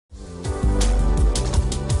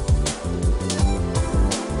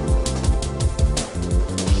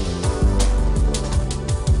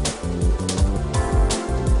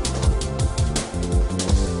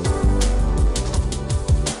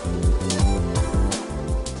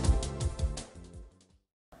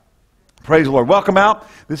Praise the Lord. Welcome out.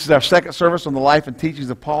 This is our second service on the life and teachings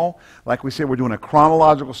of Paul. Like we said, we're doing a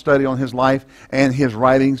chronological study on his life and his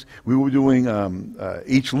writings. We were doing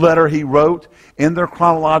each letter he wrote in their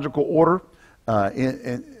chronological order.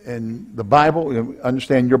 In the Bible, you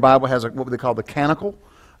understand your Bible has what they call the canonical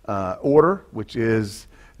order, which is,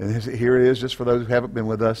 and here it is, just for those who haven't been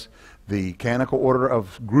with us, the canonical order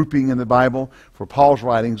of grouping in the Bible for Paul's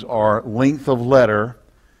writings are length of letter.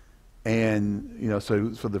 And, you know, so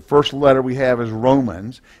the first letter we have is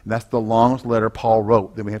Romans, and that's the longest letter Paul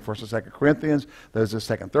wrote. Then we have 1st and 2nd Corinthians, that's the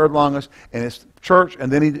second, third longest, and it's church.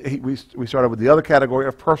 And then we started with the other category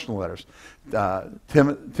of personal letters.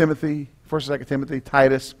 Timothy, 1st and 2nd Timothy,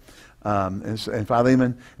 Titus, and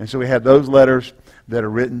Philemon. And so we have those letters that are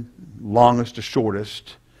written longest to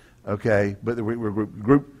shortest, okay? But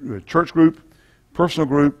we're church group, personal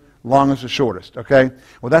group, longest to shortest, okay?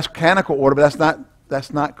 Well, that's canonical order, but that's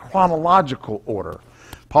not chronological order.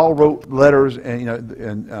 Paul wrote letters, and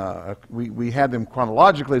we had them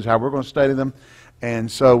chronologically is how we're going to study them, and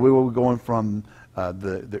so we will be going from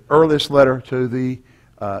the earliest letter to the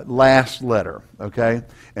last letter, okay?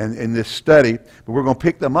 And in this study, but we're going to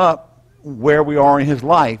pick them up where we are in his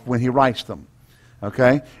life when he writes them,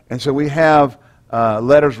 okay? And so we have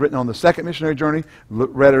letters written on the second missionary journey,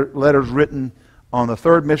 letters written on the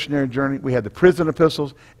third missionary journey. We had the prison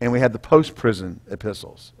epistles, and we had the post-prison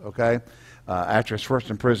epistles, okay? After his first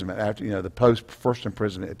imprisonment, after, the post-first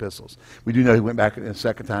imprisonment epistles. We do know he went back a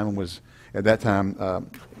second time and was, at that time,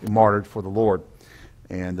 martyred for the Lord.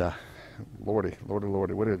 And, Lordy,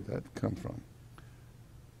 where did that come from?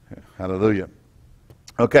 Yeah, hallelujah.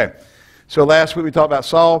 Okay, so last week we talked about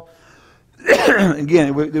Saul.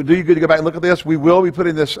 Again, do you good to go back and look at this? We will be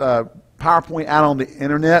putting this PowerPoint out on the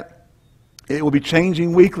internet. It will be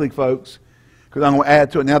changing weekly, folks, because I'm going to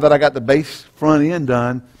add to it. Now that I got the base front end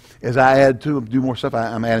done, as I add to do more stuff,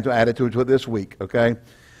 I'm adding to it this week, okay?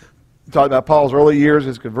 We talked about Paul's early years,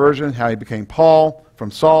 his conversion, how he became Paul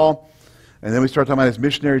from Saul. And then we start talking about his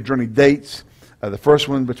missionary journey dates. The first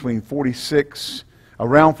one between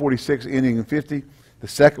around 46, ending in 50. The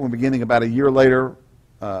second one beginning about a year later,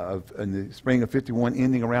 in the spring of 51,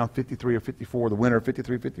 ending around 53 or 54, the winter of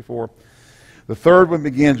 53, 54. The third one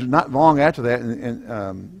begins not long after that,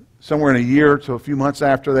 and somewhere in a year to a few months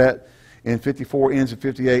after that, in 54, ends in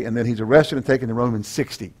 58, and then he's arrested and taken to Rome in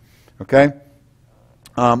 60. Okay?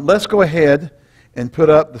 Let's go ahead and put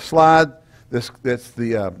up the slide. This is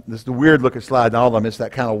the weird-looking slide. All of them, it's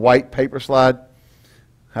that kind of white paper slide.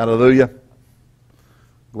 Hallelujah.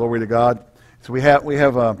 Glory to God. So we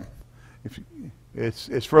have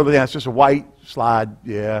it's further down. It's just a white slide.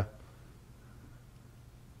 Yeah.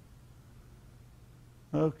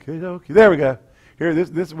 Okay. There we go. Here, we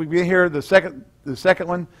begin here the second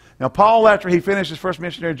one. Now, Paul, after he finished his first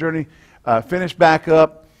missionary journey, finished back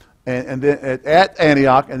up, and then at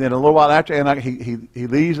Antioch, and then a little while after Antioch, he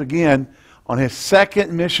leaves again on his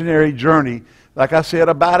second missionary journey. Like I said,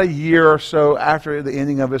 about a year or so after the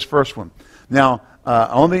ending of his first one. Now,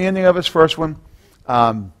 on the ending of his first one,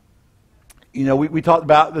 we talked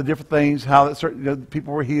about the different things, how certain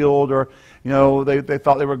people were healed, or they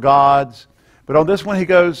thought they were gods. But on this one, they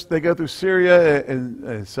go through Syria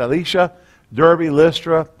and Cilicia, Derbe,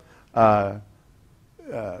 Lystra,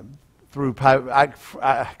 through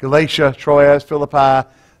Galatia, Troas, Philippi,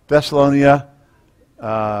 Thessalonica,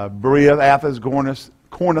 Berea, Athens,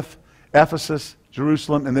 Corinth, Ephesus,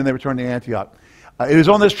 Jerusalem, and then they return to Antioch. It is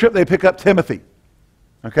on this trip they pick up Timothy.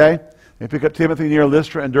 Okay? They pick up Timothy near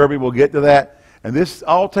Lystra and Derbe. We'll get to that. And this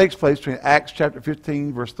all takes place between Acts chapter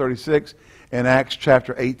 15, verse 36, and Acts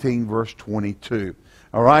chapter 18, verse 22.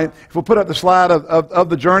 All right? If we'll put up the slide of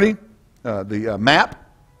the journey, the map.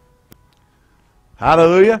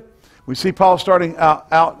 Hallelujah. We see Paul starting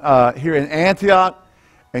out here in Antioch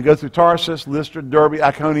and go through Tarsus, Lystra, Derbe,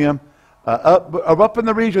 Iconium, up in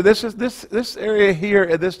the region. This area here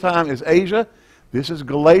at this time is Asia. This is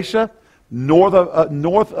Galatia. North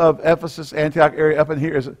of Ephesus, Antioch area, up in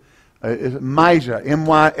here is Mysia,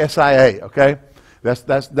 M-Y-S-I-A, okay?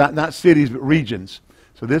 That's not cities, but regions.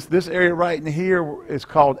 So this area right in here is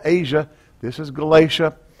called Asia. This is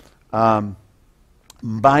Galatia.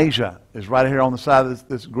 Mysia is right here on the side of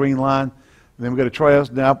this green line. And then we go to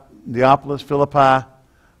Troas, Neapolis, Philippi,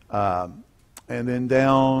 and then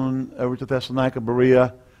down over to Thessalonica,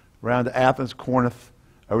 Berea, around to Athens, Corinth,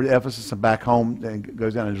 over to Ephesus, and back home, and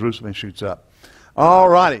goes down to Jerusalem and shoots up. All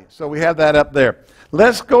righty, so we have that up there.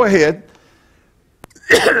 Let's go ahead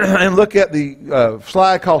and look at the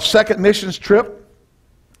slide called Second Missions Trip.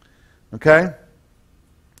 Okay?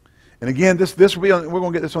 And again, this will be on, we're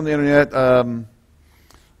going to get this on the internet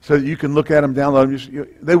so that you can look at them, download them.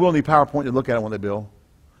 They will need PowerPoint to look at it when they build.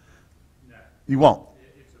 You won't.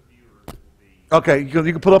 It's a viewer. It will be. Okay,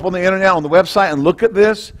 you can pull up on the internet, on the website, and look at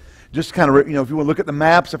this. Just kind of, if you want to look at the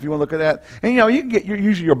maps, if you want to look at that. And, you can get,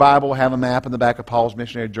 usually your Bible will have a map in the back of Paul's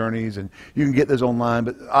missionary journeys, and you can get this online.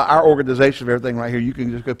 But our organization of everything right here, you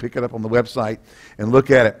can just go pick it up on the website and look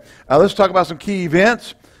at it. Let's talk about some key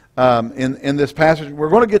events in this passage. We're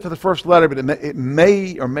going to get to the first letter, but it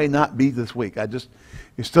may or may not be this week. There's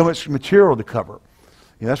so much material to cover.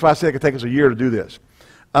 That's why I said it could take us a year to do this.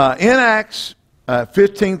 In Acts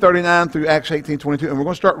 15:39 through Acts 18:22, and we're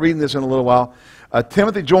going to start reading this in a little while.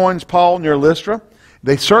 Timothy joins Paul near Lystra.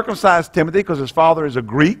 They circumcised Timothy because his father is a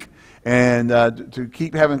Greek, and to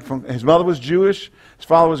keep having his mother was Jewish, his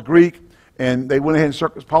father was Greek, and they went ahead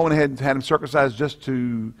and Paul went ahead and had him circumcised just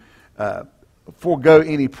to forego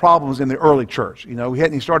any problems in the early church. He hadn't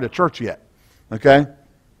even started a church yet. Okay.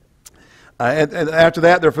 And after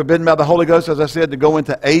that, they're forbidden by the Holy Ghost, as I said, to go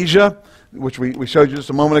into Asia, which we showed you just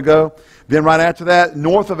a moment ago. Then right after that,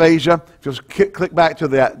 north of Asia, if you'll click back to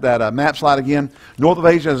that map slide again, north of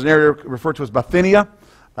Asia is an area referred to as Bithynia.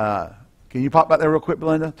 Can you pop back there real quick,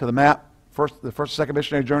 Belinda, to the map? The first and second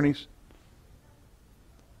missionary journeys?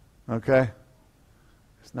 Okay.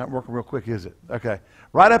 It's not working real quick, is it? Okay.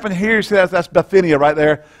 Right up in here, you see that's Bithynia right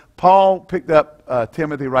there. Paul picked up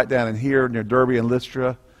Timothy right down in here near Derbe and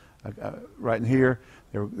Lystra. Right in here.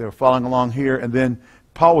 They were following along here. And then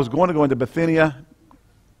Paul was going to go into Bithynia.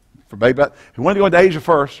 He wanted to go into Asia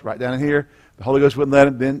first, right down in here. The Holy Ghost wouldn't let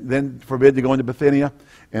him, then forbid to go into Bithynia.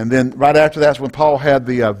 And then right after that's when Paul had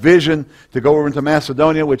the vision to go over into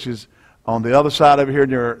Macedonia, which is on the other side over here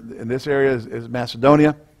in this area is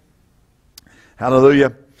Macedonia.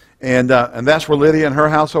 Hallelujah. And that's where Lydia and her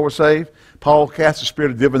household were saved. Paul cast the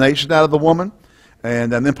spirit of divination out of the woman.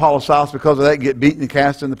 And then Paul and Silas, because of that, get beaten and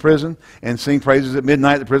cast into prison and sing praises at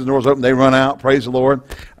midnight. The prison doors open. They run out. Praise the Lord.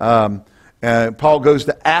 Paul goes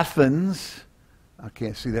to Athens. I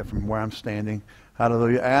can't see that from where I'm standing.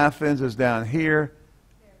 Hallelujah. Athens is down here.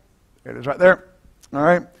 There it is right there. All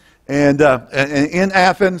right. And in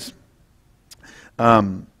Athens,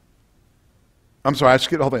 I'm sorry, I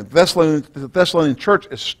skipped the whole thing. The Thessalonian church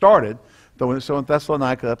is started. So in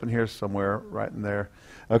Thessalonica, up in here somewhere, right in there.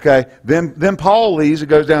 Okay, then Paul leaves and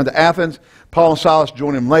goes down to Athens. Paul and Silas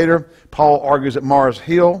join him later. Paul argues at Mars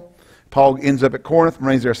Hill. Paul ends up at Corinth,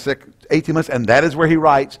 remains there 18 months, and that is where he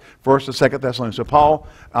writes 1st and 2nd Thessalonians. So Paul,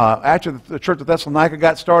 after the church of Thessalonica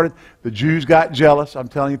got started, the Jews got jealous. I'm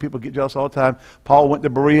telling you, people get jealous all the time. Paul went to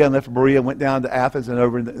Berea and left Berea, went down to Athens and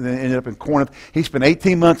over, and then ended up in Corinth. He spent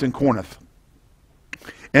 18 months in Corinth.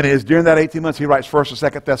 And during that 18 months, he writes 1st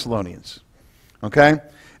and 2nd Thessalonians. Okay?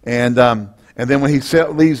 And then when he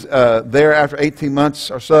leaves there after 18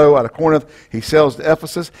 months or so out of Corinth, he sails to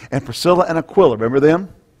Ephesus. And Priscilla and Aquila, remember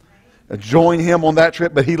them? Join him on that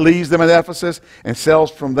trip, but he leaves them at Ephesus and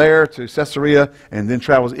sails from there to Caesarea and then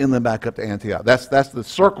travels inland back up to Antioch. That's the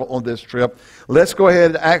circle on this trip. Let's go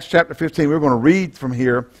ahead to Acts chapter 15. We're going to read from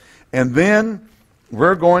here. And then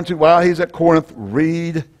we're going to, while he's at Corinth,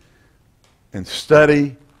 read and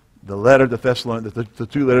study the letter to Thessalonica, the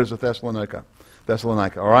two letters of Thessalonica,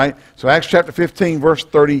 all right? So Acts chapter 15, verse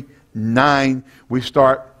 39, we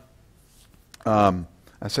start,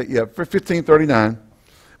 15:39.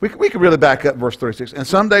 We could really back up verse 36. And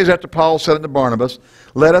some days after Paul said unto Barnabas,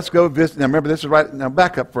 let us go visit. Now remember, this is right, now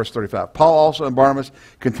back up verse 35. Paul also and Barnabas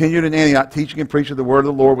continued in Antioch, teaching and preaching the word of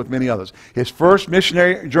the Lord with many others. His first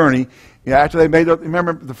missionary journey, after they made,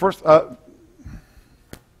 remember the first,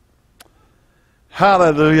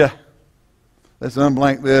 hallelujah. Let's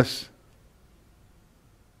unblank this.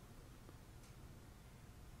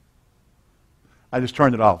 I just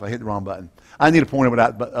turned it off. I hit the wrong button. I need to point it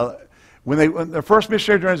out. But when their first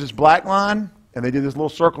missionary journey was this black line, and they did this little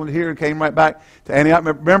circle in here and came right back to Antioch.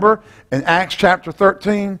 Remember, in Acts chapter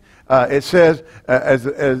 13, it says,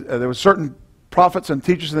 there were certain prophets and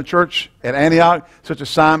teachers in the church at Antioch, such as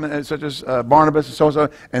Simon, such as Barnabas, and so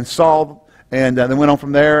and Saul. And they went on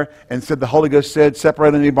from there and said, the Holy Ghost said,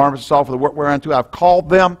 separate me, Barnabas and Saul, for the work whereunto I've called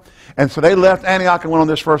them. And so they left Antioch and went on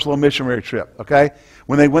this first little missionary trip, okay?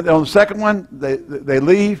 When they went on the second one, they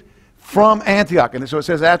leave from Antioch. And so it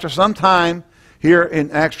says, after some time, here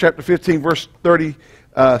in Acts chapter 15, verse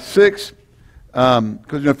 36,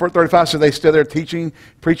 because verse 35 says they stood there teaching,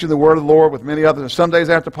 preaching the word of the Lord with many others. And some days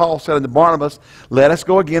after, Paul said unto Barnabas, let us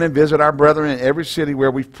go again and visit our brethren in every city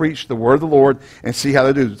where we've preached the word of the Lord and see how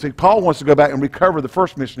they do. See, Paul wants to go back and recover the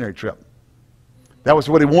first missionary trip. That was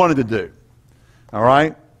what he wanted to do. All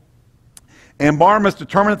right? And Barnabas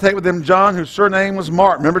determined to take with him John, whose surname was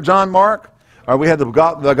Mark. Remember John Mark? Or we had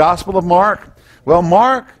the Gospel of Mark. Well,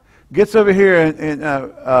 Mark gets over here in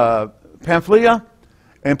Pamphylia,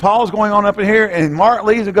 and Paul's going on up in here, and Mark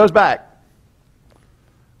leaves and goes back.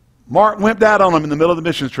 Mark wimped out on them in the middle of the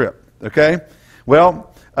missions trip. Okay?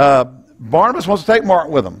 Well, Barnabas wants to take Mark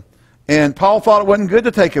with him. And Paul thought it wasn't good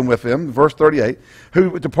to take him with him, verse 38,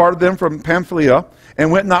 who departed them from Pamphylia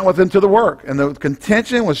and went not with them to the work. And the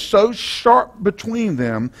contention was so sharp between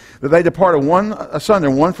them that they departed one asunder,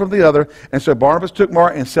 one from the other. And so Barnabas took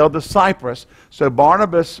Mark and sailed to Cyprus. So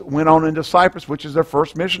Barnabas went on into Cyprus, which is their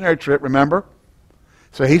first missionary trip, remember?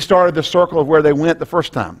 So he started the circle of where they went the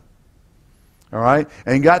first time. All right?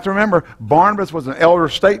 And you got to remember, Barnabas was an elder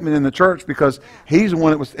statesman in the church because he's the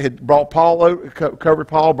one that had brought Paul over, covered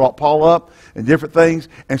Paul, brought Paul up and different things.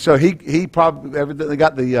 And so he probably evidently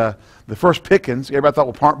got the first pickings. Everybody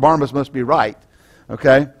thought, well, Barnabas must be right.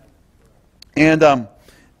 Okay? And,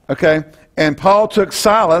 and Paul chose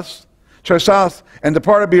Silas, and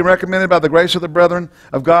departed, being recommended by the grace of the brethren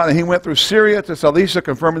of God. And he went through Syria to Cilicia,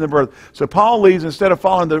 confirming the birth. So Paul leaves, instead of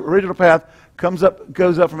following the original path, goes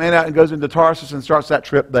up from Antioch and goes into Tarsus and starts that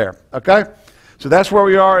trip there. Okay? So that's where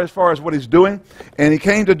we are as far as what he's doing. And he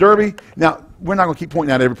came to Derbe. Now, we're not going to keep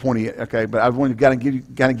pointing out every point he, okay, but I want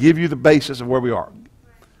to give you the basis of where we are.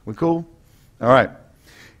 We cool? All right.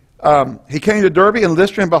 He came to Derbe and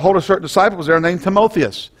Lystra, and behold, a certain disciple was there named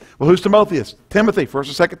Timotheus. Well, who's Timotheus? Timothy,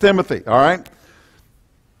 1st and 2nd Timothy. All right?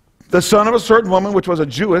 The son of a certain woman which was a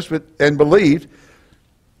Jewess and believed,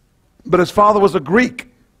 but his father was a Greek,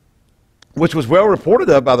 which was well reported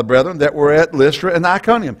of by the brethren that were at Lystra and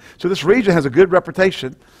Iconium. So this region has a good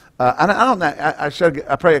reputation. I don't know. I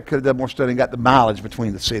probably could have done more study and got the mileage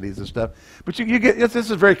between the cities and stuff. But you get this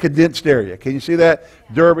is a very condensed area. Can you see that?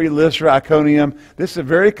 Derbe, Lystra, Iconium. This is a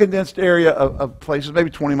very condensed area of places, maybe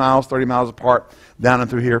 20 miles, 30 miles apart, down and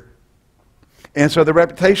through here. And so the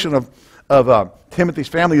reputation of Timothy's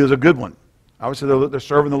family is a good one. Obviously, they're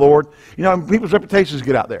serving the Lord. You know, people's reputations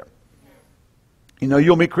get out there. You know,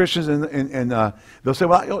 you'll meet Christians and they'll say,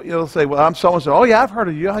 well, I'm so-and-so. Oh, yeah, I've heard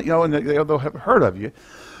of you. You know, and they'll have heard of you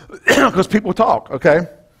because people talk, okay?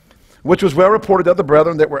 Which was well reported of the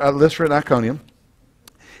brethren that were at Lystra and Iconium.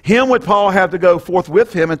 Him would Paul have to go forth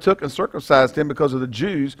with him, and took and circumcised him because of the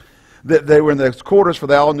Jews that they were in their quarters, for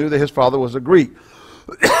they all knew that his father was a Greek.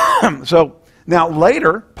 So now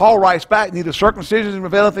later, Paul writes back, neither circumcision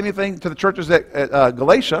revealeth anything to the churches at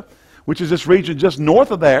Galatia, which is this region just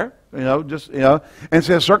north of there, and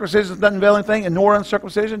says circumcision doesn't avail anything, and nor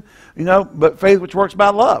uncircumcision, but faith which works by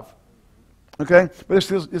love. Okay? But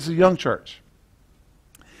this is a young church.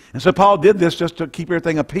 And so Paul did this just to keep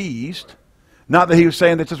everything appeased. Not that he was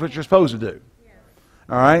saying this is what you're supposed to do.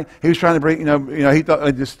 All right? He was trying to bring, he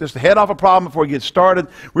thought just to head off a problem before he gets started,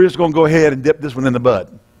 we're just going to go ahead and dip this one in the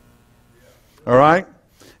bud. All right?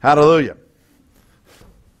 Hallelujah.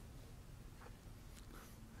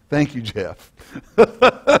 Thank you, Jeff.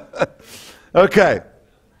 Okay.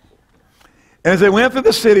 And as they went through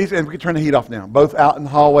the cities, and we can turn the heat off now, both out in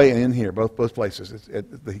the hallway and in here, both places.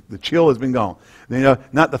 The chill has been gone.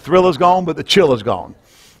 Not the thrill is gone, but the chill is gone.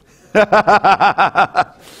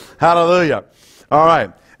 Hallelujah. All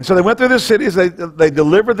right. And so they went through the cities. They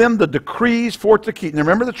delivered them the decrees for to keep. Now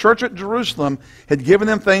remember, the church at Jerusalem had given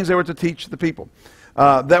them things they were to teach the people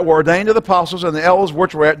that were ordained to the apostles and the elders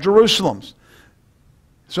which were at Jerusalem's.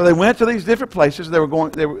 So they went to these different places. They were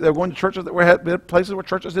going to churches that were places where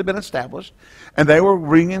churches had been established, and they were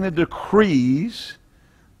bringing the decrees.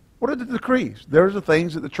 What are the decrees? There's the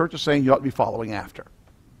things that the church is saying you ought to be following after.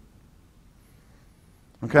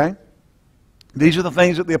 Okay? These are the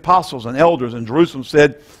things that the apostles and elders in Jerusalem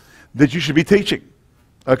said that you should be teaching.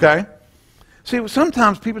 Okay? See,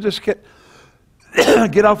 sometimes people just get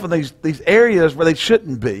off in these areas where they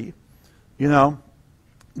shouldn't be,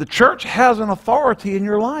 The church has an authority in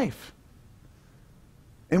your life.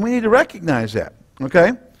 And we need to recognize that,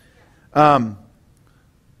 okay? That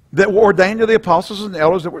were ordained to the apostles and the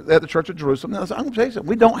elders that were at the church of Jerusalem. Now, I'm going to tell you something.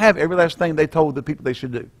 We don't have every last thing they told the people they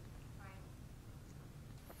should do.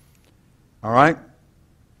 All right?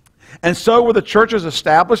 And so were the churches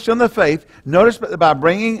established in the faith. Notice by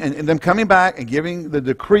bringing and them coming back and giving the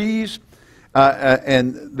decrees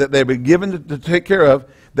and that they've been given to take care of,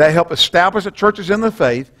 that help establish the churches in the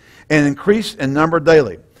faith and increase in number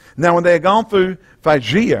daily. Now, when they had gone through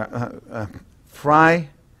Phrygia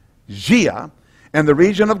and the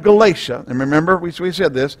region of Galatia, and remember we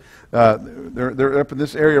said this, they're up in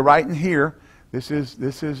this area right in here. This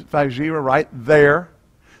is Phrygia right there.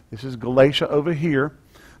 This is Galatia over here.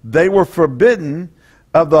 They were forbidden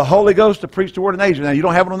of the Holy Ghost to preach the word in Asia. Now, you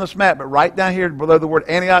don't have it on this map, but right down here below the word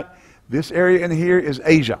Antioch, this area in here is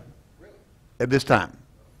Asia at this time.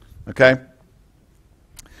 Okay?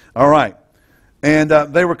 All right. And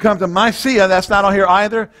they were come to Mysia. That's not on here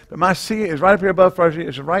either. But Mysia is right up here above Phrygia.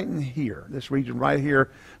 It's right in here. This region right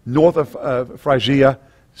here, north of Phrygia.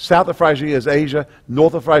 South of Phrygia is Asia.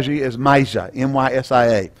 North of Phrygia is Mysia,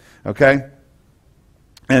 M-Y-S-I-A. Okay?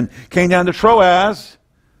 And came down to Troas,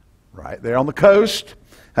 right there on the coast.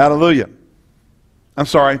 Hallelujah. I'm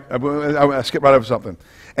sorry, I skipped right over something.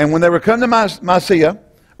 And when they were come to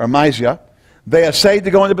Mysia, they essayed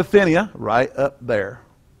to go into Bithynia, right up there.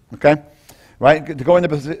 Okay? Right? To go into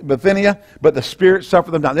Bithynia, but the Spirit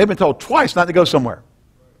suffered them down. They've been told twice not to go somewhere.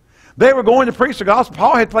 They were going to preach the gospel.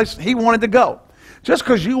 Paul had places he wanted to go. Just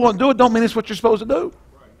because you want to do it don't mean it's what you're supposed to do.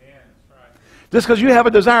 Just because you have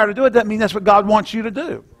a desire to do it doesn't mean that's what God wants you to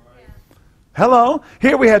do. Hello?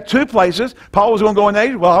 Here we had two places. Paul was going to go in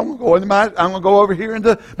Asia. Well, I'm going to go over here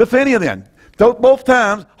into Bithynia then. Both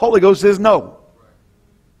times, Holy Ghost says no.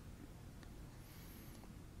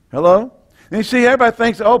 Hello? And you see, everybody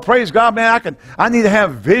thinks, oh, praise God, man, I need to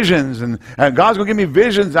have visions, and God's going to give me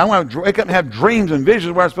visions. I want to wake up and have dreams and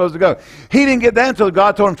visions where I'm supposed to go. He didn't get that until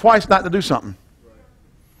God told him twice not to do something.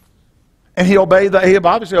 And he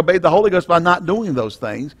obviously obeyed the Holy Ghost by not doing those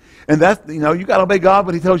things. And that's, you got to obey God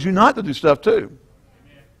when he tells you not to do stuff too.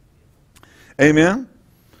 Amen?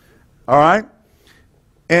 All right?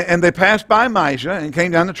 And they passed by Mysia and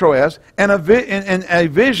came down to Troas, and a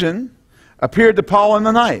vision appeared to Paul in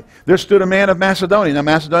the night. There stood a man of Macedonia. Now,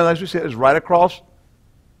 Macedonia, as we said, is right across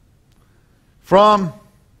from...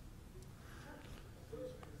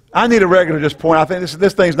 I need a regular just point. I think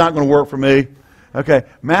this thing's not going to work for me. Okay,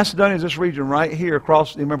 Macedonia is this region right here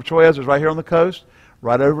across, you remember Troas is right here on the coast?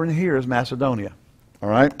 Right over in here is Macedonia. All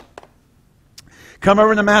right? Come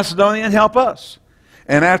over into Macedonia and help us.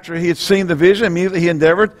 And after he had seen the vision, immediately he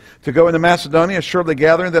endeavored to go into Macedonia, assuredly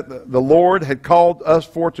gathering that the Lord had called us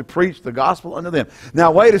for to preach the gospel unto them.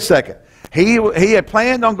 Now, wait a second. He had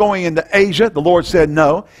planned on going into Asia. The Lord said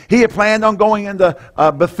no. He had planned on going into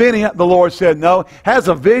Bithynia. The Lord said no. Has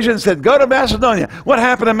a vision, said, go to Macedonia. What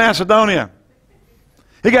happened in Macedonia?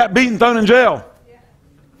 He got beaten, thrown in jail.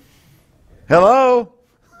 Hello?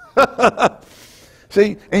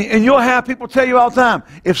 See, and you'll have people tell you all the time,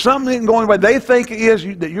 if something isn't going the way they think it is,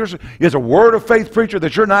 that you're a word of faith preacher,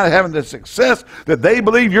 that you're not having the success that they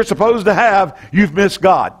believe you're supposed to have, you've missed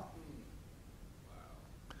God.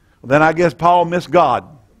 Well, then I guess Paul missed God.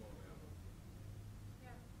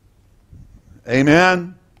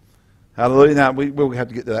 Amen? Hallelujah. Now, we'll have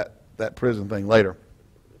to get to that prison thing later.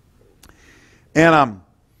 And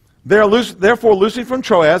therefore, loosing from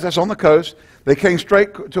Troas, that's on the coast, they came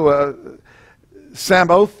straight to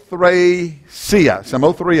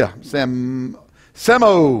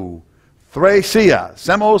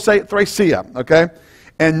Samothracia, okay?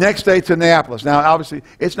 And next day to Neapolis. Now, obviously,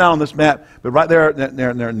 it's not on this map, but right there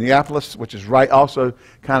near Neapolis, which is right also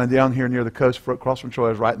kind of down here near the coast, across from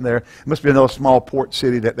Troas, right in there. It must be another small port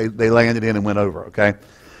city that they landed in and went over, okay?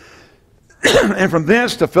 And from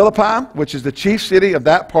thence to Philippi, which is the chief city of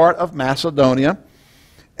that part of Macedonia,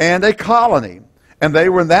 and a colony. And they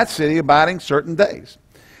were in that city abiding certain days.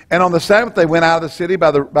 And on the Sabbath they went out of the city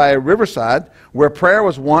by a riverside, where prayer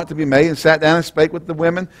was wont to be made, and sat down and spake with the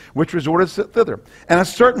women which resorted thither. And a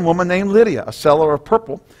certain woman named Lydia, a seller of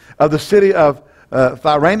purple, of the city of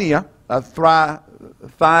Thyatira,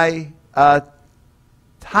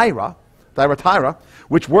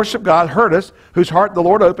 which worshiped God, heard us, whose heart the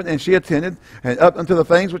Lord opened, and she attended up unto the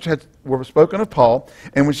things which were spoken of Paul.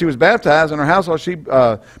 And when she was baptized in her household, she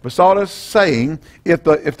besought us, saying,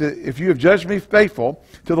 if you have judged me faithful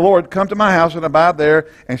to the Lord, come to my house and abide there.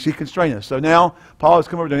 And she constrained us. So now Paul has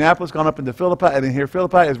come over to Neapolis, gone up into Philippi, and in here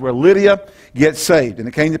Philippi is where Lydia gets saved. And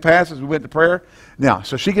it came to pass as we went to prayer. Now,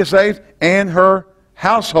 so she gets saved, and her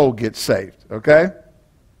household gets saved. Okay?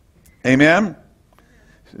 Amen?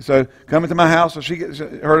 So come into my house, so she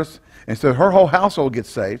heard us, and so her whole household gets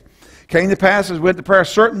saved. Came to pass as we went to prayer, a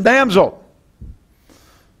certain damsel,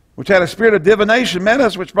 which had a spirit of divination, met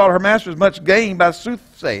us, which brought her masters much gain by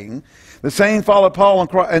soothsaying. The same followed Paul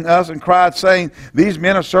and us, and cried, saying, these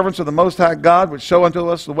men are servants of the Most High God, which show unto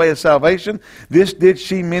us the way of salvation. This did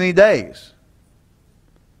she many days.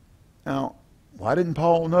 Now, why didn't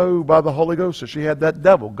Paul know by the Holy Ghost that she had that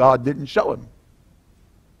devil? God didn't show him.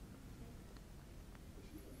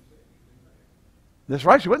 That's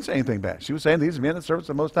right. She wouldn't say anything bad. She was saying, these men that serve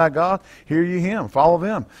the Most High God, hear ye him, follow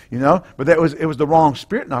them. But it was the wrong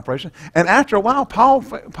spirit in operation. And after a while,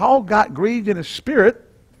 Paul got grieved in his spirit.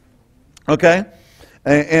 Okay?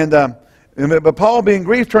 But Paul, being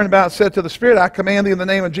grieved, turned about and said to the spirit, I command thee in the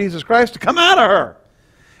name of Jesus Christ to come out of her.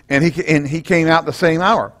 And he came out the same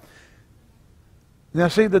hour. Now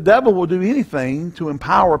see, the devil will do anything to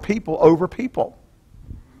empower people over people.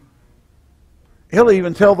 He'll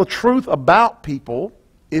even tell the truth about people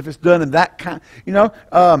if it's done in that kind.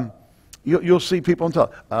 You'll see people on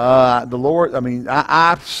television. The Lord,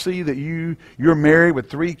 I see that you're married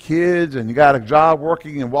with 3 kids and you got a job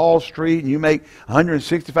working in Wall Street and you make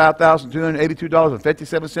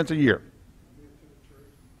 $165,282.57 a year.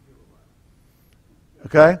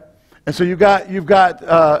 Okay? And so you've got,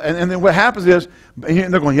 and then what happens is,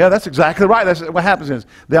 and they're going, yeah, that's exactly right. That's what happens is,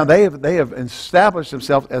 now they have established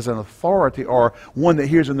themselves as an authority or one that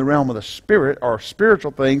hears in the realm of the spirit or spiritual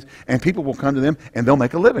things, and people will come to them and they'll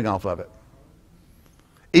make a living off of it.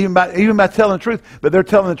 Even by telling the truth, but they're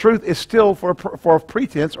telling the truth is still for a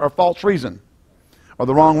pretense or a false reason, or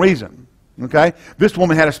the wrong reason. Okay? This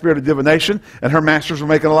woman had a spirit of divination, and her masters were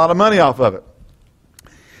making a lot of money off of it.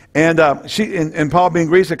 And Paul, being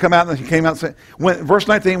Greece, had come out, and he came out and said, verse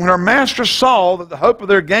 19, when her masters saw that the hope of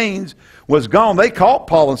their gains was gone, they caught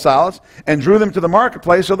Paul and Silas and drew them to the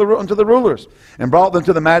marketplace unto the rulers and brought them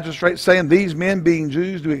to the magistrates, saying, these men, being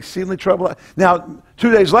Jews, do exceedingly trouble. Now,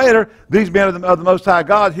 2 days later, these men of the Most High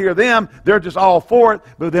God hear them. They're just all for it.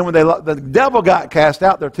 But then when the devil got cast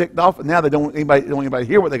out, they're ticked off, and now they don't want anybody to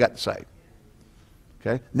hear what they got to say.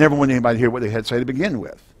 Okay? Never want anybody to hear what they had to say to begin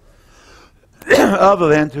with. Other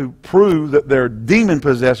than to prove that their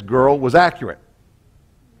demon-possessed girl was accurate.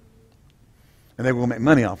 And they were going to make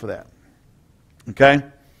money off of that. Okay?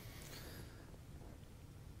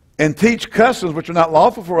 And teach customs which are not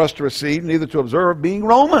lawful for us to receive, neither to observe, being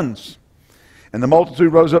Romans. And the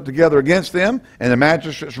multitude rose up together against them, and the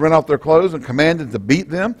magistrates rent off their clothes and commanded to beat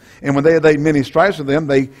them. And when they had laid many stripes on them,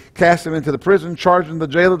 they cast them into the prison, charging the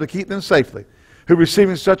jailer to keep them safely. Who,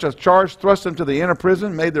 receiving such a charge, thrust them to the inner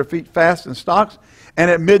prison, made their feet fast in stocks, and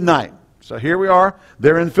at midnight. So here we are.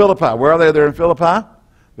 They're in Philippi. Where are they? They're in Philippi.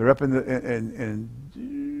 They're up right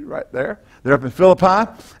there. They're up in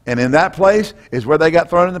Philippi, and in that place is where they got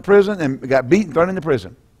thrown in the prison and got beaten, thrown in the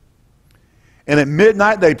prison. And at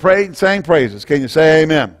midnight they prayed and sang praises. Can you say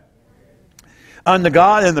amen? Unto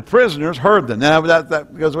God, and the prisoners heard them. Now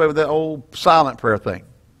that goes away with that old silent prayer thing.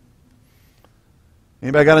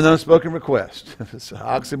 Anybody got an unspoken request? It's an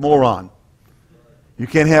oxymoron. You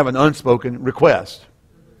can't have an unspoken request.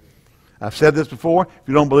 I've said this before. If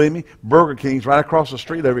you don't believe me, Burger King's right across the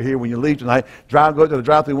street over here. When you leave tonight, go to the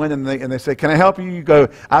drive-thru window and they say, can I help you? You go,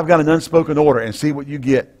 I've got an unspoken order, and see what you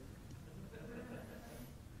get.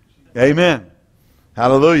 Amen.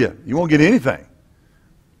 Hallelujah. You won't get anything.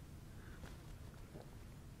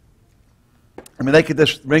 They could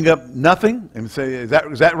just ring up nothing and say, is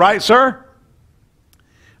that right, sir?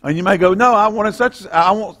 And you may go, no, I want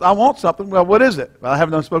something. Well, what is it? Well, I have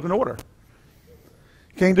an unspoken order.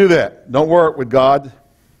 Can't do that. Don't work with God.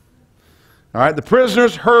 All right, the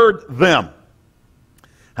prisoners heard them.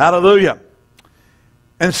 Hallelujah.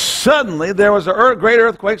 And suddenly there was a great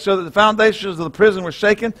earthquake, so that the foundations of the prison were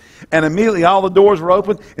shaken, and immediately all the doors were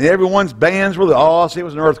open, and everyone's bands were, see, it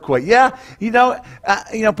was an earthquake. Yeah,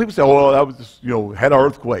 people say, oh, that was just, had an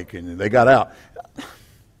earthquake, and they got out.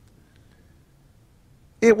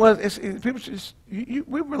 We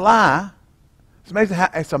rely.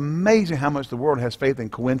 It's amazing how much the world has faith in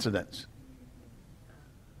coincidence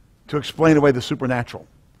to explain away the supernatural.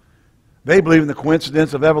 They believe in the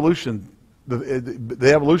coincidence of evolution,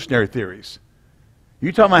 the evolutionary theories.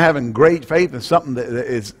 You talking about having great faith in something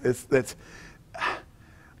that's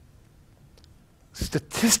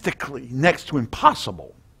statistically next to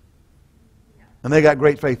impossible, and they got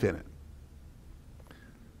great faith in it.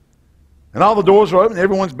 And all the doors were open,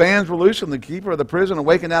 everyone's bands were loose, and the keeper of the prison,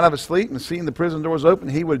 awakened out of his sleep, and seeing the prison doors open,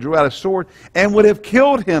 he would have drew out a sword and would have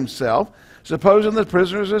killed himself, supposing the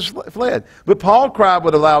prisoners had fled. But Paul cried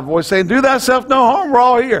with a loud voice, saying, do thyself no harm, we're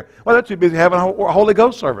all here. Well, they're too busy having a Holy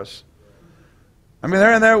Ghost service.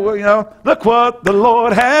 They're in there, look what the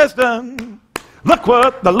Lord has done. Look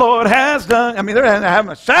what the Lord has done. They're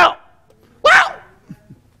having a shout. Wow!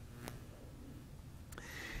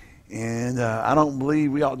 And I don't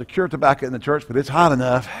believe we ought to cure tobacco in the church, but it's hot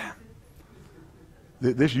enough.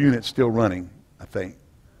 This unit's still running, I think.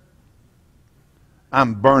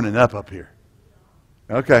 I'm burning up here.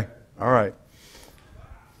 Okay, all right.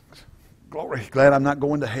 Glory, glad I'm not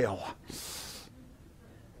going to hell.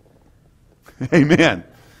 Amen.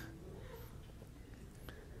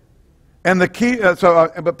 And the key,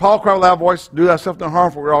 but Paul cried with a loud voice, do thyself no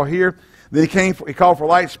harm, for we're all here. Then he called for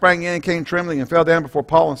light, sprang in, and came trembling, and fell down before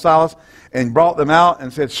Paul and Silas, and brought them out,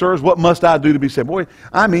 and said, sirs, what must I do to be saved? Boy,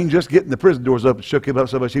 just getting the prison doors open shook him up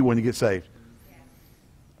so much he wouldn't get saved.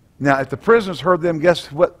 Now, if the prisoners heard them, guess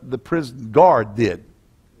what the prison guard did?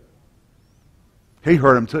 He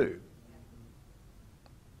heard them too.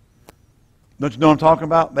 Don't you know what I'm talking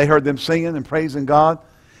about? They heard them singing and praising God.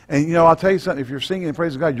 And I'll tell you something, if you're singing and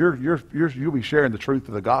praising God, you'll be sharing the truth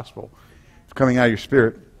of the gospel coming out of your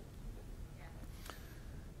spirit.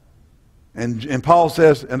 And Paul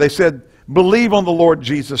says, and they said, believe on the Lord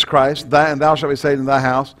Jesus Christ, and thou shalt be saved in thy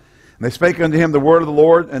house. And they spake unto him the word of the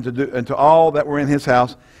Lord, and to all that were in his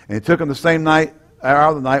house. And he took him the same hour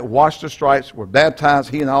of the night, washed the stripes, were baptized,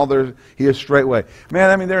 he and all his straightway. Man,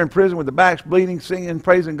 I mean, they're in prison with the backs bleeding, singing,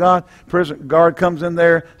 praising God. Prison guard comes in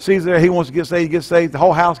there, sees there, he wants to get saved, he gets saved. The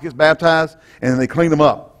whole house gets baptized, and then they clean them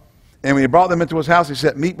up. And when he brought them into his house, he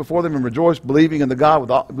set meat before them and rejoiced, believing in God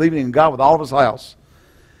with all of his house.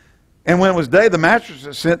 And when it was day, the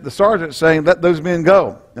magistrates sent the sergeant, saying, let those men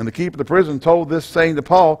go. And the keeper of the prison told this saying to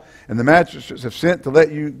Paul, and the magistrates have sent to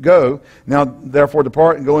let you go. Now therefore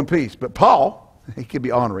depart and go in peace. But Paul, he could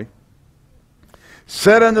be ornery,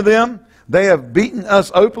 said unto them, they have beaten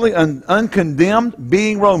us openly and uncondemned,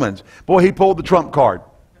 being Romans. Boy, he pulled the trump card.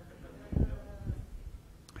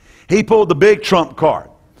 He pulled the big trump card.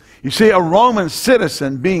 You see, a Roman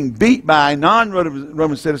citizen being beat by a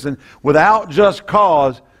non-Roman citizen without just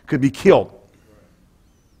cause could be killed.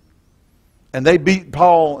 And they beat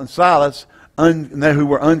Paul and Silas, who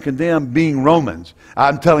were uncondemned, being Romans.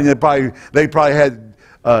 I'm telling you, they probably had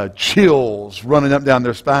chills running up down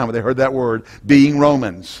their spine when they heard that word, being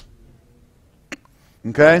Romans.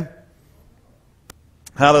 Okay?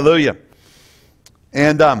 Hallelujah.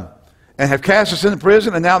 And have cast us into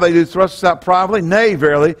prison, and now they do thrust us out privately? Nay,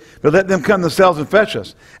 verily, but let them come themselves and fetch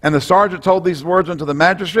us. And the sergeant told these words unto the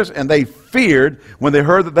magistrates, and they feared when they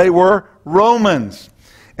heard that they were Romans.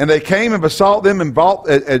 And they came and besought them and brought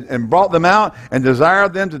them out and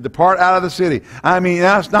desired them to depart out of the city. I mean,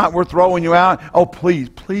 that's not, we're throwing you out. Oh, please,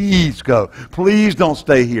 please go. Please don't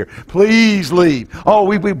stay here. Please leave. Oh,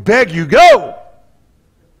 we beg you, go.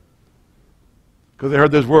 Because they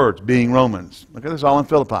heard those words, being Romans. Okay, this is all in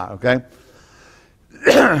Philippi, okay?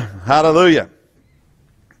 Hallelujah.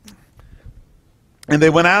 And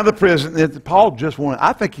they went out of the prison. And Paul just wanted,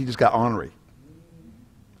 I think he just got ornery.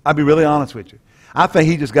 I'll be really honest with you. I think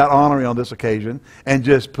he just got ornery on this occasion and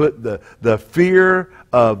just put the fear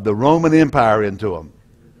of the Roman Empire into them.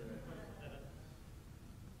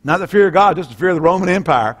 Not the fear of God, just the fear of the Roman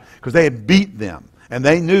Empire, because they had beat them. And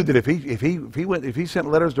they knew that if he sent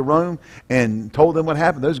letters to Rome and told them what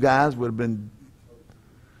happened, those guys would have been,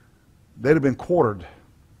 they'd have been quartered.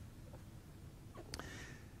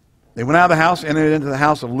 They went out of the house, entered into the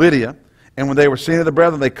house of Lydia, and when they were seen of the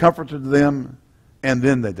brethren, they comforted them, and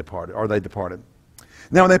then they departed.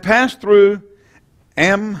 Now when they passed through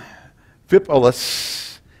Amphipolis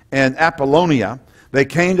and Apollonia, they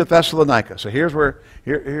came to Thessalonica. So here's where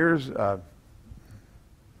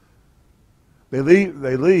They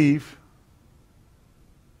leave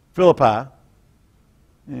Philippi.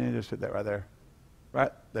 And just hit that right there.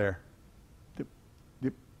 Right there. Dip,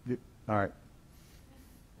 dip, dip. All right.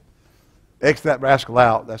 X that rascal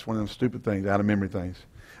out. That's one of them stupid things, out of memory things.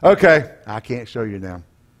 Okay. I can't show you now.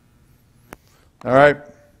 All right.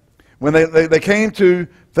 When they came to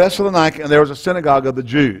Thessalonica, and there was a synagogue of the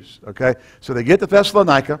Jews. Okay. So they get to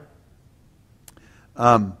Thessalonica.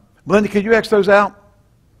 Melinda, could you X those out?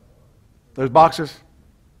 Those boxes?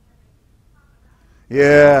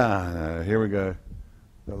 Yeah, here we go.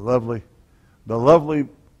 The lovely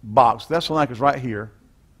box. Thessalonica is right here.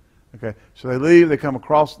 Okay, so they leave, they come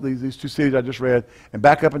across these two cities I just read, and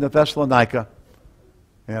back up into Thessalonica.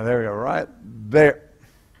 Yeah, there we go, right there.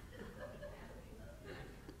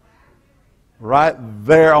 Right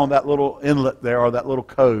there on that little inlet there, or that little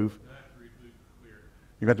cove.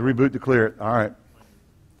 You got to reboot to clear it. All right.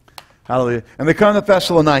 Hallelujah. And they come to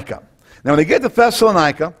Thessalonica. Now, when they get to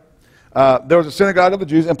Thessalonica, there was a synagogue of the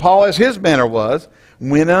Jews, and Paul, as his manner was,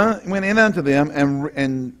 went in unto them,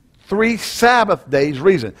 and 3 Sabbath days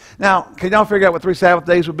reasoned. Now, can y'all figure out what 3 Sabbath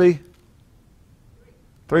days would be?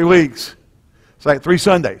 3 weeks. It's like 3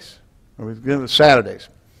 Sundays, or Saturdays.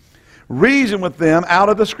 Reason with them out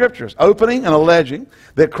of the Scriptures, opening and alleging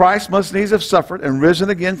that Christ must needs have suffered and risen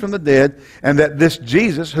again from the dead, and that this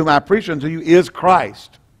Jesus, whom I preach unto you, is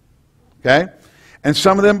Christ. Okay? And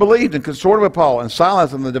some of them believed and consorted with Paul and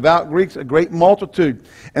Silas and the devout Greeks, a great multitude,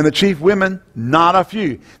 and the chief women, not a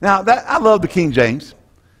few. Now, I love the King James,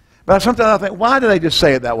 but sometimes I think, why do they just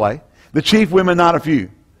say it that way? The chief women, not a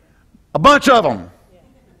few. A bunch of them.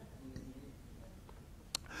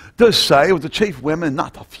 Just say it was the chief women,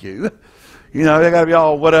 not a few. You know, they got to be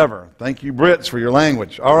all whatever. Thank you, Brits, for your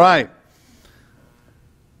language. All right.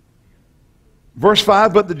 Verse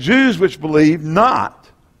 5, but the Jews which believed not.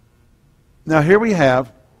 Now here we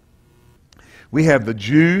have the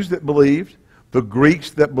Jews that believed, the Greeks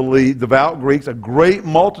that believed, devout Greeks, a great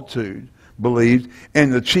multitude believed,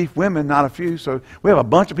 and the chief women, not a few. So we have a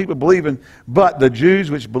bunch of people believing, but the Jews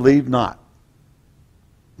which believed not.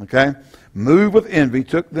 Okay? Moved with envy,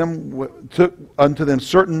 took unto them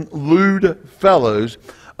certain lewd fellows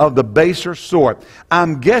of the baser sort.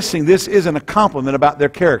 I'm guessing this isn't a compliment about their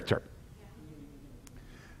character.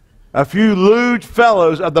 A few lewd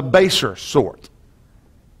fellows of the baser sort.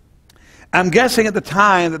 I'm guessing at the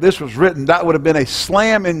time that this was written, that would have been a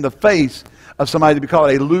slam in the face of somebody to be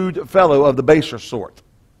called a lewd fellow of the baser sort.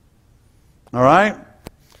 All right?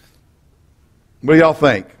 What do y'all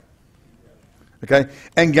think? Okay?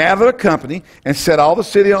 And gathered a company and set all the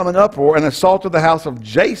city on an uproar and assaulted the house of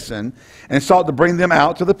Jason and sought to bring them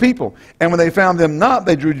out to the people. And when they found them not,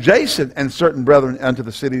 they drew Jason and certain brethren unto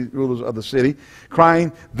the city, rulers of the city,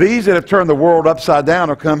 crying, These that have turned the world upside down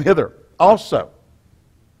are come hither also,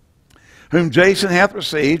 whom Jason hath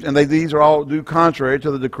received, and these are all do contrary to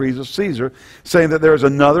the decrees of Caesar, saying that there is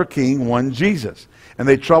another king, one Jesus. And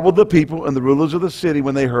they troubled the people and the rulers of the city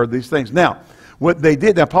when they heard these things. Now, what they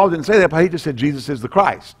did, now Paul didn't say that, but he just said Jesus is the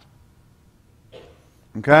Christ.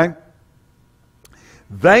 Okay?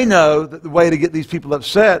 They know that the way to get these people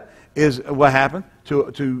upset is what happened,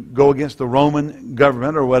 to go against the Roman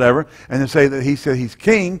government or whatever, and to say that he said he's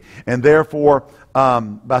king, and therefore,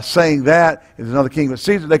 by saying that, there's another king but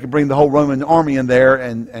Caesar, they could bring the whole Roman army in there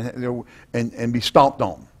and be stomped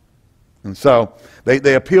on. And so,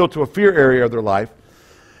 they appealed to a fear area of their life.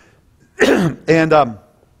 And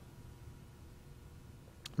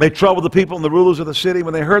they troubled the people and the rulers of the city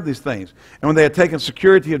when they heard these things. And when they had taken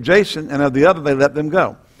security of Jason and of the other, they let them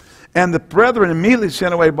go. And the brethren immediately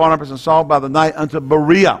sent away Barnabas and Saul by the night unto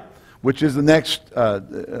Berea, which is the next, I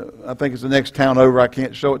think it's the next town over. I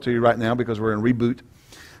can't show it to you right now because we're in reboot.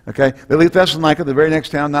 Okay, they leave Thessalonica. The very next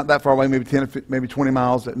town, not that far away, maybe 10, maybe 20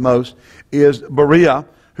 miles at most, is Berea,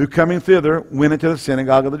 who coming thither went into the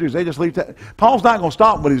synagogue of the Jews. They just leave. Paul's not going to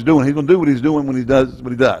stop what he's doing. He's going to do what he's doing when he does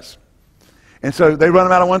what he does. And so they run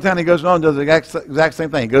him out of one town. He goes on and does the exact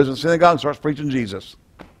same thing. He goes to the synagogue and starts preaching Jesus.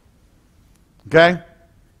 Okay?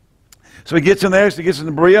 So he gets in there, so he gets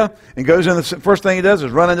into Berea, and goes in. The first thing he does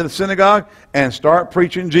is run into the synagogue and start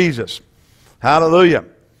preaching Jesus. Hallelujah.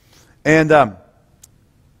 And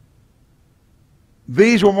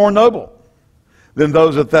these were more noble than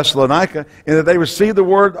those of Thessalonica, in that they received the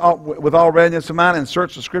word with all readiness of mind and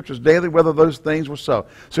searched the scriptures daily whether those things were so.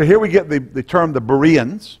 So here we get the term the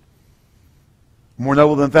Bereans, more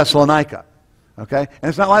noble than Thessalonica. Okay? And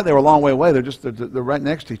it's not like they were a long way away. They're right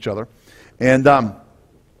next to each other. And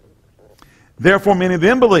therefore many of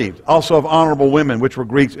them believed, also of honorable women, which were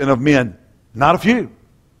Greeks, and of men, not a few.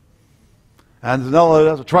 And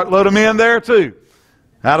there's a truckload of men there too.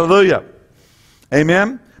 Hallelujah.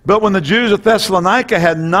 Amen. But when the Jews of Thessalonica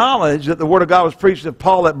had knowledge that the word of God was preached of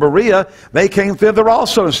Paul at Berea, they came thither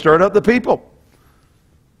also and stirred up the people.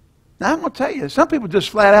 Now I'm going to tell you, some people just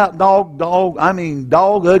flat out dog,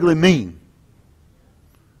 ugly, mean.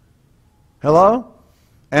 Hello?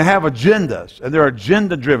 And have agendas, and they're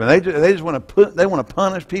agenda driven. They just want to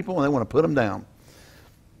punish people, and they want to put them down.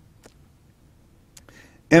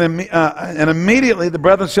 And immediately the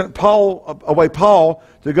brethren sent away Paul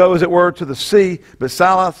to go, as it were, to the sea. But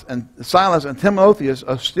Silas and Timotheus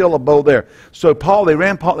still abode there. So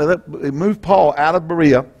they moved Paul out of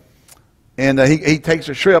Berea, and he takes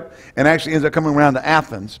a trip and actually ends up coming around to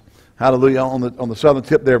Athens. Hallelujah, on the southern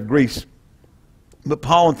tip there of Greece. But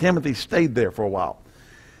Paul and Timothy stayed there for a while.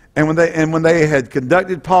 And when they had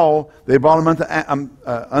conducted Paul, they brought him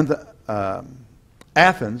unto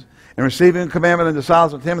Athens. And receiving a commandment unto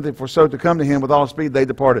Silas and Timothy for so to come to him with all speed, they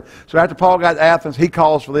departed. So after Paul got to Athens, he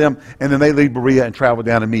calls for them, and then they leave Berea and travel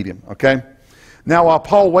down to meet him. Okay? Now, while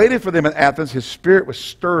Paul waited for them at Athens, his spirit was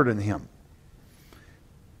stirred in him.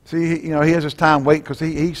 See, he has his time waiting because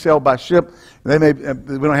he sailed by ship. We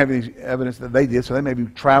don't have any evidence that they did, so they may be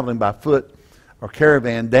traveling by foot or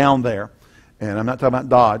caravan down there. And I'm not talking about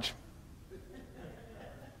Dodge.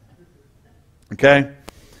 Okay?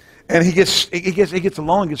 And he gets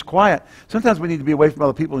alone and gets quiet. Sometimes we need to be away from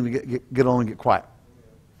other people and get alone and get quiet.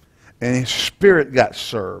 And his spirit got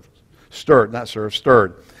stirred.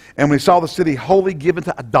 And when he saw the city wholly given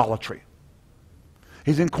to idolatry.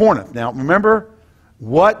 He's in Corinth. Now, remember,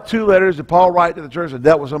 what two letters did Paul write to the church that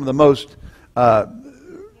dealt with some of the most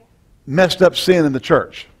messed up sin in the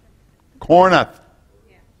church? Corinth.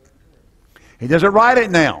 He doesn't write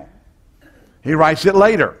it now. He writes it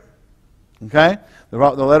later. Okay? The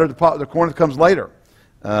letter to Corinth comes later.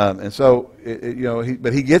 And so,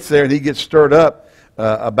 but he gets there and he gets stirred up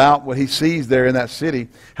about what he sees there in that city,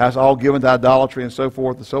 how it's all given to idolatry and so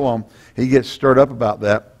forth and so on. He gets stirred up about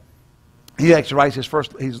that. He actually writes his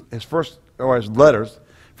letters,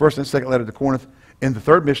 first and second letter to Corinth, in the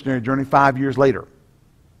third missionary journey 5 years later.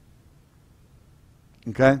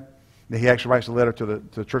 Okay? He actually writes a letter to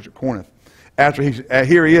the church at Corinth. After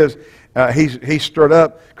here he is, he's stirred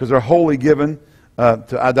up because they're wholly given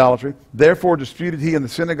to idolatry. Therefore disputed he in the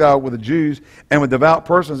synagogue with the Jews and with devout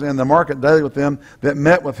persons in the market daily with them that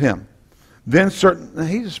met with him. Then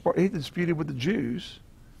he disputed with the Jews.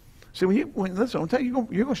 See, listen, I'm telling you,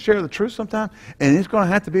 you're going to share the truth sometime, and it's going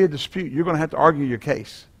to have to be a dispute. You're going to have to argue your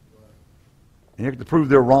case. And you have to prove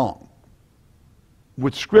they're wrong.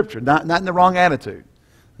 With Scripture, not in the wrong attitude.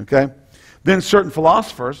 Okay? Then certain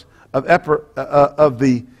philosophers of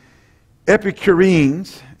the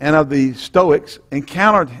Epicureans and of the Stoics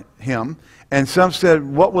encountered him, and some said,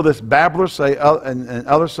 "What will this babbler say?" And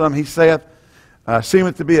others, some, he saith,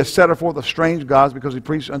 seemeth to be a setter forth of strange gods, because he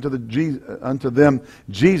preached unto them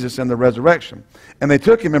Jesus and the resurrection. And they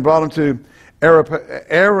took him and brought him to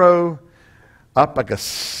Areopagus,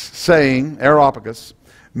 saying, Areopagus,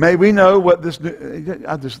 may we know what this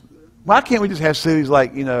why can't we just have cities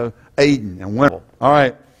like, Aden and Wimble? All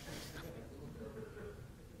right.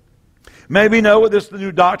 May we know what the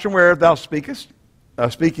new doctrine whereof thou speak is.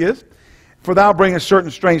 For thou bringest certain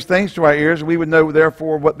strange things to our ears, and we would know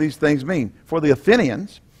therefore what these things mean. For the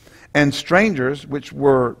Athenians and strangers which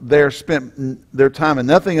were there spent their time in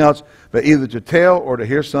nothing else but either to tell or to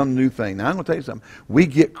hear some new thing. Now I'm going to tell you something. We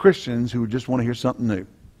get Christians who just want to hear something new.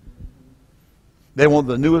 They want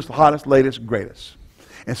the newest, hottest, latest, greatest.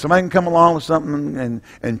 And somebody can come along with something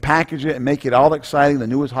and package it and make it all exciting, the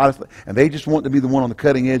newest, hottest, and they just want to be the one on the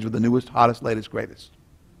cutting edge with the newest, hottest, latest, greatest.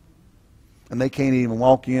 And they can't even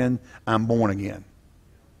walk in, I'm born again.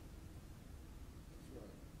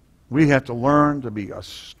 We have to learn to be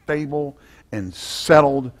stable and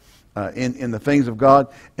settled in the things of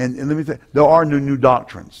God. And let me tell you, there are new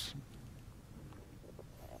doctrines.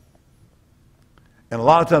 And a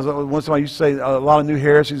lot of times, once in a while, you say a lot of new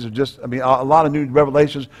heresies are just, a lot of new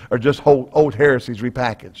revelations are just old heresies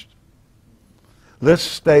repackaged. Let's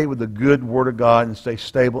stay with the good Word of God and stay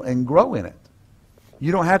stable and grow in it.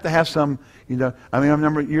 You don't have to have some, I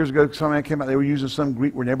remember years ago, somebody came out, they were using some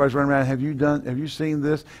Greek word, and everybody's running around, have you seen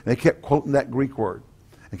this? And they kept quoting that Greek word.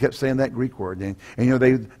 They kept saying that Greek word. And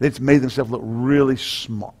they made themselves look really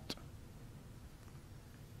smart.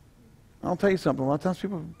 I'll tell you something. A lot of times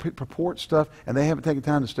people purport stuff, and they haven't taken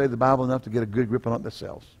time to study the Bible enough to get a good grip on it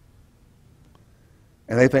themselves.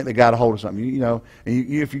 And they think they got a hold of something. And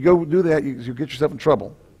if you go do that, you'll get yourself in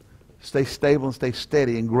trouble. Stay stable and stay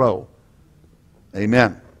steady and grow.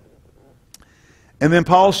 Amen. And then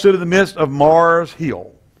Paul stood in the midst of Mars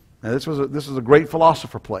Hill. Now this was a great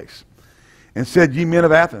philosopher place. And said, Ye men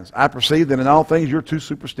of Athens, I perceive that in all things you're too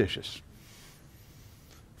superstitious.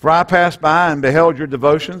 For I passed by and beheld your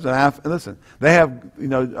devotions, and listen, they have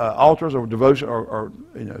altars or devotion or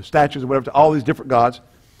statues or whatever to all these different gods.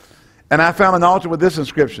 And I found an altar with this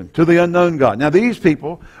inscription: to the unknown God. Now these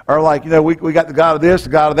people are like, we got the God of this, the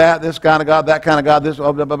God of that, this kind of God, that kind of God, this,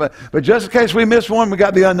 blah, blah, blah, blah. But just in case we miss one, we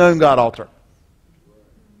got the unknown God altar.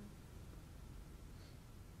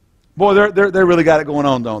 Boy, they really got it going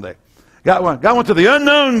on, don't they? Got one to the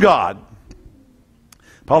unknown God.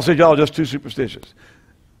 Paul said, y'all are just too superstitious.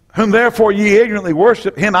 Whom therefore ye ignorantly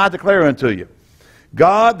worship, him I declare unto you.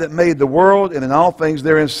 God that made the world and in all things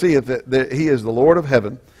therein seeth that he is the Lord of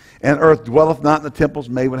heaven, and earth dwelleth not in the temples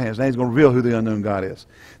made with hands. Now he's going to reveal who the unknown God is.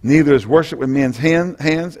 Neither is worship with men's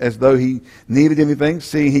hands, as though he needed anything,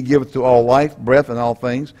 seeing he giveth to all life, breath, and all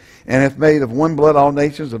things, and hath made of one blood all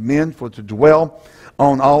nations of men for to dwell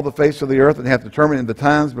on all the face of the earth, and hath determined in the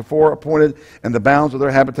times before appointed and the bounds of their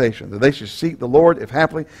habitation, that they should seek the Lord, if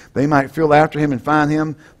haply they might feel after him and find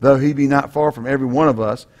him, though he be not far from every one of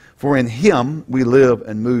us. For in him we live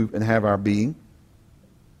and move and have our being.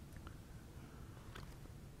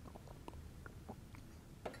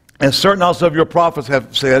 And certain also of your prophets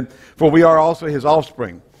have said, for we are also his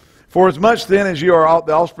offspring. For as much then as you are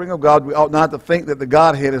the offspring of God, we ought not to think that the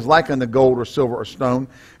Godhead is like unto gold or silver or stone,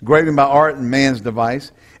 graven by art and man's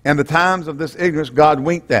device. And the times of this ignorance God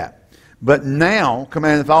winked at. But now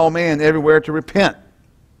commandeth all men everywhere to repent.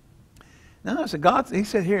 Now, he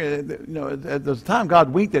said here, at the time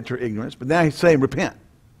God winked at your ignorance, but now he's saying repent.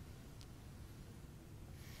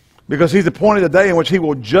 Because he's appointed a day in which he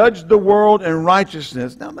will judge the world in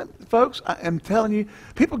righteousness. Now, folks, I am telling you,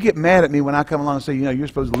 people get mad at me when I come along and say, you're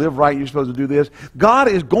supposed to live right, you're supposed to do this. God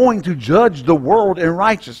is going to judge the world in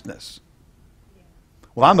righteousness.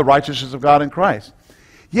 Well, I'm the righteousness of God in Christ.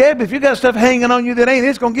 Yeah, but if you got stuff hanging on you that ain't,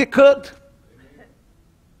 it's going to get cooked.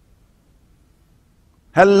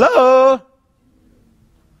 Hello?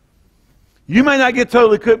 You may not get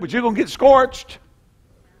totally cooked, but you're going to get scorched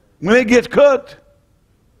when it gets cooked.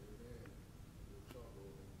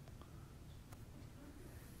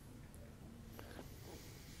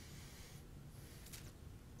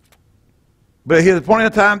 But he has appointed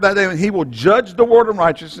a time that day when he will judge the world in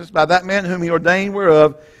righteousness by that man whom he ordained,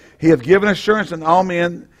 whereof he hath given assurance unto all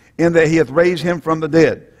men, in that he hath raised him from the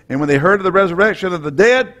dead. And when they heard of the resurrection of the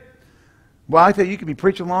dead, well, I tell you, you can be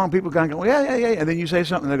preaching along, people kind of go, yeah, yeah, yeah, and then you say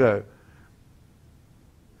something, and they go,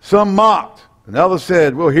 some mocked, and others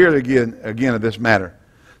said, we'll hear it again of this matter.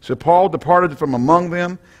 So Paul departed from among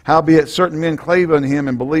them, howbeit certain men clave unto him,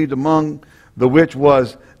 and believed, among the which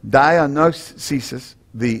was Dionysius,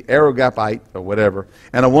 the Areopagite, or whatever,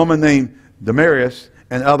 and a woman named Damaris,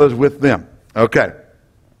 and others with them. Okay.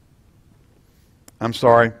 I'm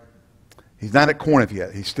sorry. He's not at Corinth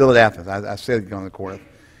yet. He's still at Athens. I said he's going to Corinth.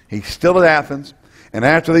 He's still at Athens. And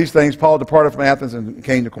after these things, Paul departed from Athens and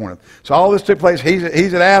came to Corinth. So all this took place. He's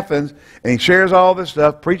at Athens, and he shares all this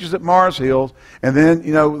stuff, preaches at Mars Hills, and then,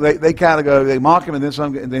 you know, they kind of go, they mock him, and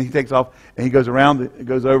then he takes off, and he goes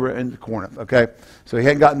goes over into Corinth, okay? So he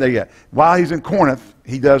hadn't gotten there yet. While he's in Corinth,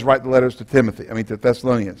 he does write the letters to to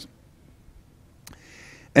Thessalonians.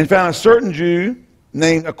 And found a certain Jew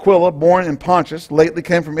named Aquila, born in Pontus, lately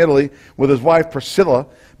came from Italy with his wife Priscilla,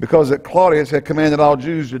 because that Claudius had commanded all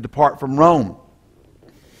Jews to depart from Rome,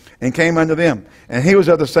 and came unto them. And he was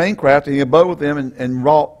of the same craft, and he abode with them and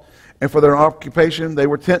wrought. And for their occupation they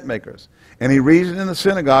were tent makers. And he reasoned in the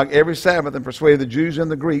synagogue every Sabbath and persuaded the Jews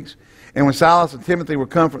and the Greeks. And when Silas and Timothy were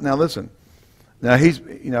come from, now listen, now he's,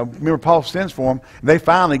 you know, remember Paul sends for them. They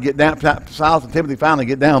finally get down, Silas and Timothy finally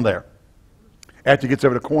get down there after he gets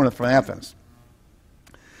over to Corinth from Athens.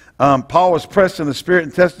 Paul was pressed in the Spirit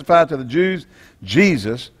and testified to the Jews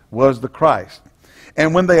Jesus was the Christ.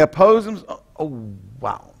 And when they opposed him, oh,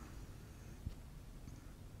 wow.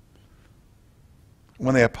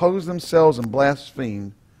 When they opposed themselves and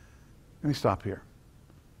blasphemed, let me stop here.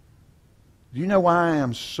 Do you know why I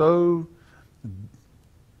am so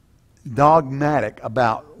dogmatic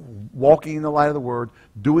about walking in the light of the Word,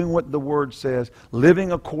 doing what the Word says,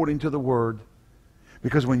 living according to the Word?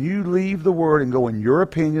 Because when you leave the Word and go in your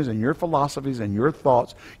opinions and your philosophies and your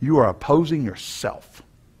thoughts, you are opposing yourself.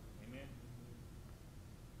 Amen.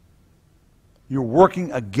 You're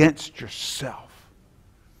working against yourself.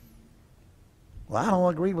 Well, I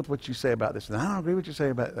don't agree with what you say about this, and I don't agree with what you say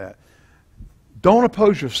about that. Don't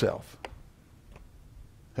oppose yourself.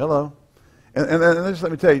 Hello? And just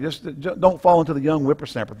let me tell you, just don't fall into the young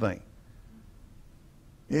whippersnapper thing.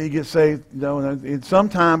 You get saved, you know, in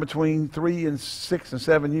sometime between 3 and 6 and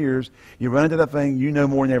 7 years, you run into that thing, you know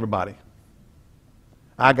more than everybody.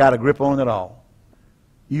 I got a grip on it all.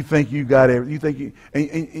 You think you got everything, you think you,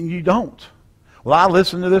 and you don't. Well, I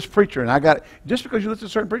listen to this preacher, and I got it. Just because you listen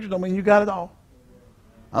to certain preachers don't mean you got it all.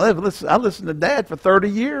 I listened to Dad for 30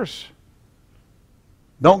 years.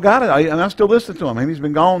 Don't got it, and I still listen to him. He's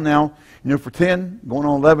been gone now, you know, for 10, going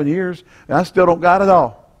on 11 years, and I still don't got it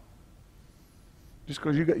all. Just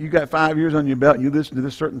because you got 5 years on your belt and you listen to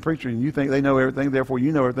this certain preacher and you think they know everything, therefore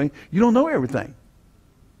you know everything. You don't know everything.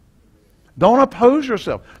 Don't oppose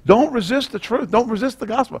yourself. Don't resist the truth. Don't resist the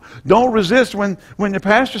gospel. Don't resist when your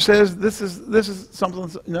pastor says this is something,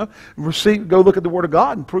 you know, go look at the Word of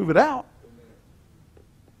God and prove it out.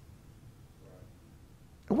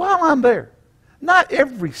 While I'm there, not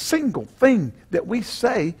every single thing that we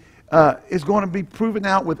say is going to be proven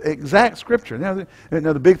out with exact Scripture. Now,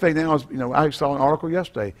 the big thing now is, you know, I saw an article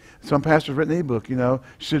yesterday. Some pastor's written an e-book, you know,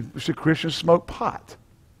 should Christians smoke pot?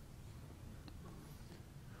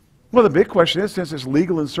 Well, the big question is, since it's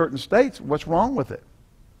legal in certain states, what's wrong with it?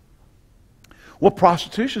 Well,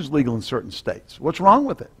 prostitution is legal in certain states. What's wrong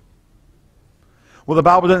with it? Well, the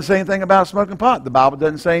Bible doesn't say anything about smoking pot. The Bible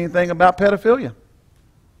doesn't say anything about pedophilia.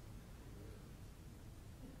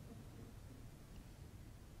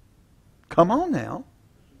 Come on now.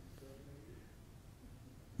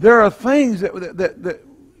 There are things that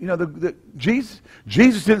you know, that Jesus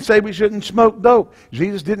didn't say we shouldn't smoke dope.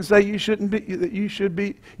 Jesus didn't say you shouldn't be a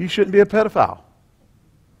pedophile.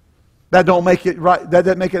 That don't make it right. That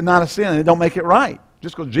doesn't make it not a sin. It don't make it right.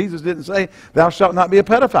 Just because Jesus didn't say thou shalt not be a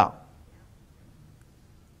pedophile.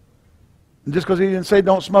 And just because he didn't say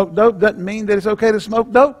don't smoke dope doesn't mean that it's okay to smoke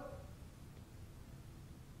dope.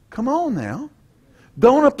 Come on now.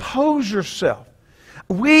 Don't oppose yourself.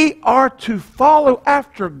 We are to follow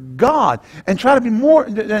after God and try to be more,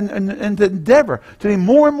 and to endeavor to be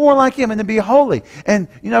more and more like Him and to be holy. And,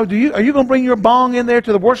 you know, are you going to bring your bong in there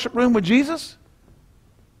to the worship room with Jesus?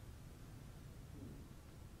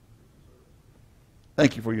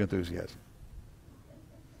 Thank you for your enthusiasm.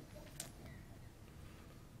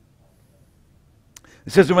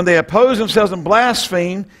 It says that when they opposed themselves and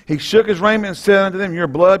blasphemed, he shook his raiment and said unto them, your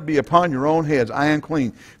blood be upon your own heads. I am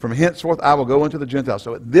clean. From henceforth I will go unto the Gentiles.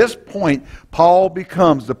 So at this point, Paul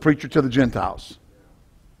becomes the preacher to the Gentiles.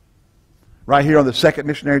 right here on the second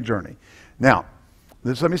missionary journey. Now,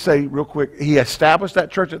 let me say real quick, he established that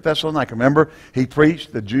church at Thessalonica. Remember, he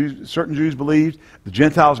preached, the Jews, certain Jews believed, the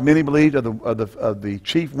Gentiles, many believed, of the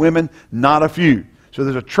chief women, not a few. So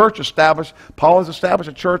there's a church established. Paul has established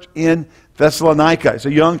a church in Thessalonica. It's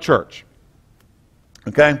a young church.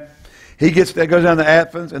 Okay? He goes down to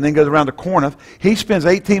Athens and then goes around to Corinth. He spends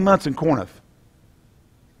 18 months in Corinth.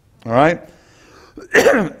 All right?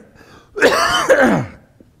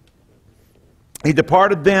 He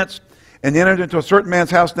departed thence and entered into a certain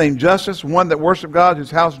man's house named Justus, one that worshiped God,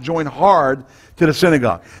 whose house joined hard to the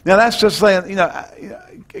synagogue. Now that's just saying,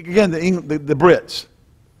 again, the Brits.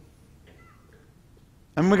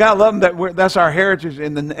 I mean, we got to love them. That's our heritage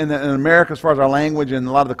in America as far as our language and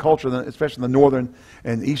a lot of the culture, especially in the northern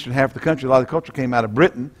and eastern half of the country. A lot of the culture came out of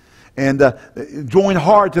Britain and joined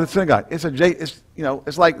hard to the synagogue.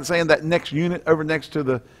 It's like saying that next unit over next to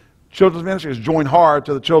the children's ministry is joined hard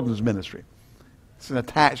to the children's ministry. It's an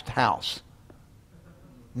attached house.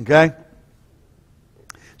 Okay?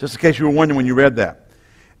 Just in case you were wondering when you read that.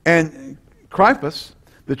 And Crispus,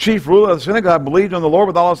 the chief ruler of the synagogue, believed on the Lord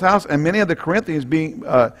with all his house, and many of the Corinthians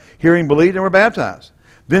hearing believed and were baptized.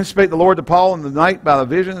 Then spake the Lord to Paul in the night by the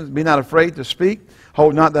vision, be not afraid to speak,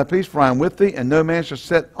 hold not thy peace, for I am with thee, and no man shall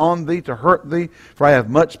set on thee to hurt thee, for I have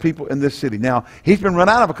much people in this city. Now, he's been run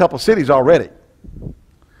out of a couple of cities already.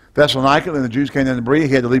 Thessalonica, then the Jews came down to Berea.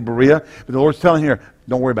 He had to leave Berea. But the Lord's telling him here,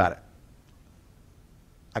 don't worry about it.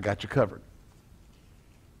 I got you covered.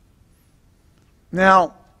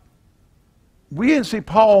 Now, we didn't see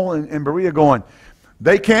Paul in Berea going,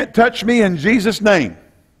 they can't touch me in Jesus' name.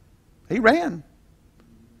 He ran.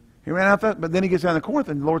 He ran out there, but then he gets down to Corinth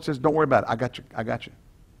and the Lord says, don't worry about it. I got you. I got you.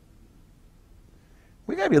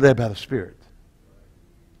 We got to be led by the Spirit.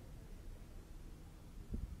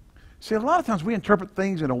 See, a lot of times we interpret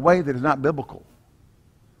things in a way that is not biblical.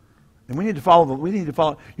 And we need to follow.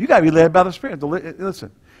 You got to be led by the Spirit.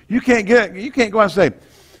 Listen, you can't go out and say,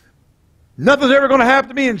 nothing's ever going to happen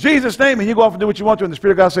to me in Jesus' name, and you go off and do what you want to, and the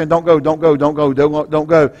Spirit of God saying, don't go, don't go, don't go, don't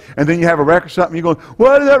go. And then you have a wreck or something, you're going,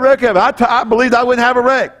 what did that wreck have? I believed I wouldn't have a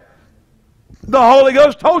wreck. The Holy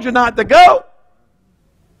Ghost told you not to go.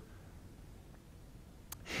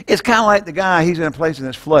 It's kind of like the guy, he's in a place and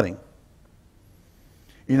it's flooding.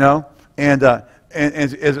 And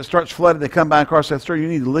as it starts flooding, they come by and cross that street. You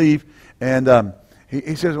need to leave. And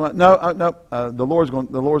he says, well, no, the Lord's going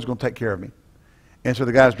to take care of me. And so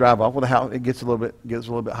the guys drive off. Well, the house gets a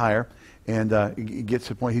little bit higher, and it gets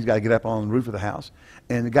to the point he's got to get up on the roof of the house.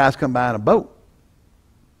 And the guys come by in a boat.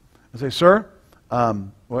 I say, sir,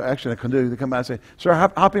 well, actually in a canoe. They come by and say, sir,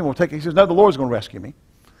 hop in. We'll take it. He says, no, the Lord's going to rescue me.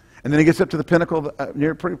 And then he gets up to the pinnacle,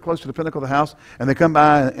 pretty close to the pinnacle of the house, and they come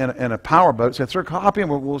by in a power boat. Said, sir, hop in,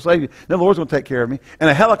 we'll save you. No, the Lord's going to take care of me. And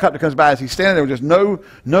a helicopter comes by as he's standing there with just no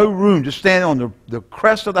room, just standing on the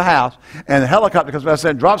crest of the house. And the helicopter comes by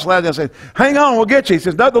and drops ladder and says, hang on, we'll get you. He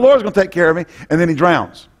says, no, the Lord's going to take care of me. And then he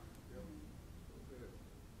drowns.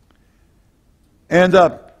 And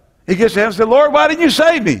he gets to heaven and said, Lord, why didn't you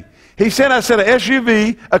save me? He said, I said an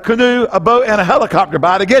SUV, a canoe, a boat, and a helicopter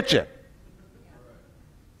by to get you.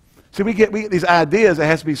 See, we get these ideas that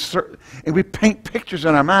has to be certain, and we paint pictures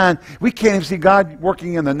in our mind. We can't even see God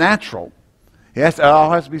working in the natural. It all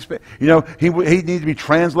has to be, he needs to be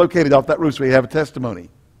translocated off that roof so we have a testimony. You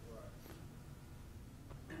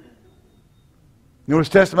know what his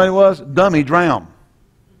testimony was? Dummy, drown.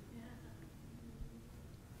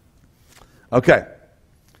 Okay.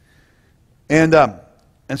 And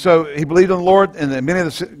so he believed in the Lord, and many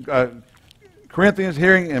of the Corinthians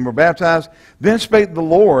hearing and were baptized. Then spake the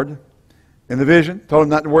Lord in the vision, told him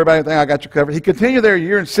not to worry about anything, I got you covered. He continued there a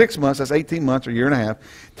year and 6 months, that's 18 months or a year and a half,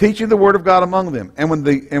 teaching the word of God among them. And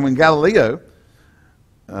when Galileo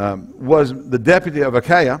was the deputy of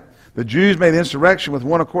Achaia, the Jews made insurrection with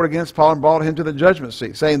one accord against Paul and brought him to the judgment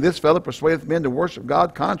seat, saying, this fellow persuadeth men to worship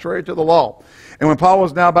God contrary to the law. And when Paul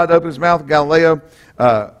was now about to open his mouth, Galileo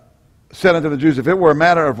said unto the Jews, if it were a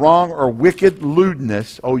matter of wrong or wicked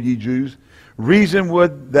lewdness, O ye Jews, reason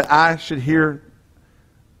would that I should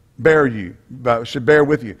bear with you.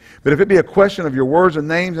 But if it be a question of your words and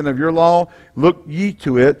names and of your law, look ye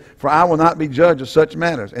to it, for I will not be judged of such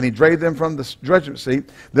matters. And he drave them from the judgment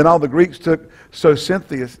seat. Then all the Greeks took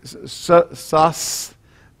Sosthenes,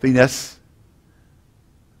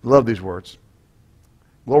 love these words,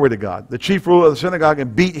 glory to God, the chief ruler of the synagogue,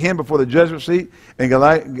 and beat him before the judgment seat. And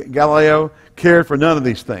Galileo cared for none of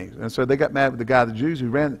these things. And so they got mad with the guy, the Jews who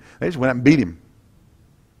ran. They just went out and beat him.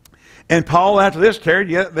 And Paul, after this, tarried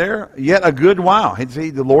yet a good while.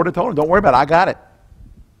 The Lord had told him, don't worry about it, I got it.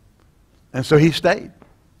 And so he stayed.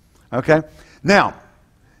 Okay? Now,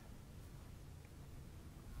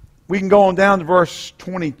 we can go on down to verse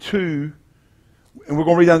 22, and we're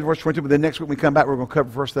going to read down to verse 22, but then next week when we come back, we're going to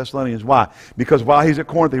cover 1 Thessalonians. Why? Because while he's at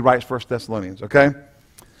Corinth, he writes 1 Thessalonians, okay?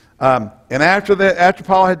 And after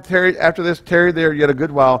Paul had tarried there yet a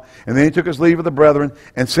good while, and then he took his leave of the brethren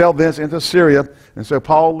and sailed thence into Syria. And so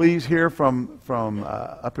Paul leaves here from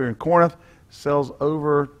up here in Corinth, sails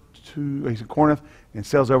over to, he's in Corinth, and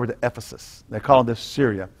sails over to Ephesus. They call this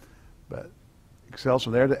Syria, but he sails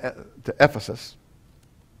from there to Ephesus.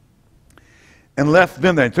 And left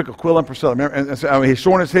them there, and took Aquila and Priscilla. Remember, he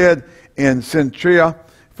shorn his head in Centuria,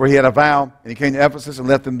 for he had a vow, and he came to Ephesus and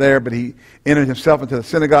left them there, but he entered himself into the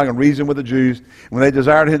synagogue and reasoned with the Jews. And when they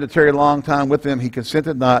desired him to tarry a long time with them, he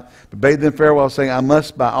consented not, but bade them farewell, saying, I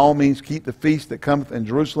must by all means keep the feast that cometh in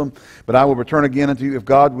Jerusalem, but I will return again unto you if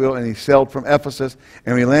God will. And he sailed from Ephesus,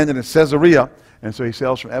 and he landed in Caesarea. And so he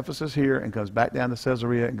sails from Ephesus here and comes back down to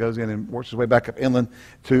Caesarea and goes in and works his way back up inland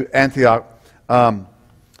to Antioch.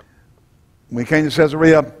 When he came to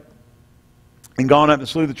Caesarea and gone up and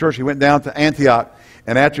slew the church, he went down to Antioch.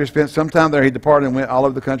 And after he spent some time there, he departed and went all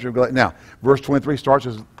over the country of Galatia. Now, verse 23 starts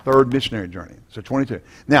his third missionary journey. So 22.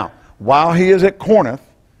 Now, while he is at Corinth,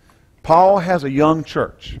 Paul has a young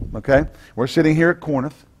church. Okay? We're sitting here at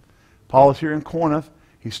Corinth. Paul is here in Corinth.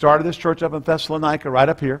 He started this church up in Thessalonica, right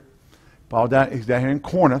up here. He's down here in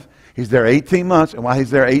Corinth. He's there 18 months. And while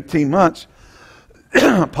he's there 18 months,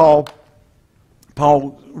 Paul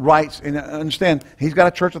writes, and understand, he's got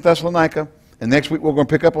a church at Thessalonica, and next week we're going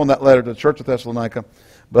to pick up on that letter to the church at Thessalonica.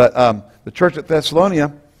 But the church at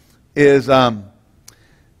Thessalonica is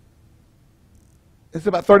it's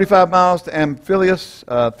about 35 miles to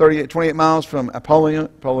Amphipolis, 28 miles from Apollonia.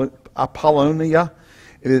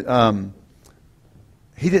 It is,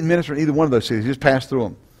 he didn't minister in either one of those cities. He just passed through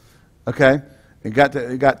them. Okay? He got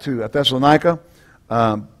to Thessalonica.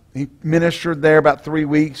 He ministered there about 3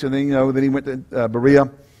 weeks, and then he went to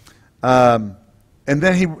Berea. And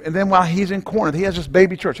then while he's in Corinth, he has this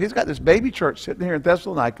baby church. He's got this baby church sitting here in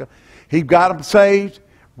Thessalonica. He got them saved,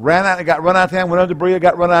 got run out of town, went over to Berea,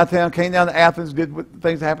 got run out of town, came down to Athens, did what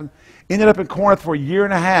things that happened. Ended up in Corinth for a year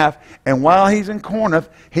and a half, and while he's in Corinth,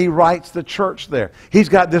 he writes the church there. He's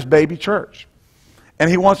got this baby church. And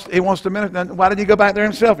he wants to minister. Now, why did he go back there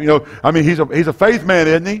himself? He's a faith man,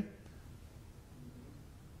 isn't he?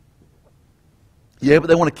 Yeah, but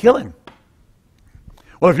they want to kill him.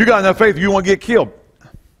 Well, if you got enough faith, you won't get killed.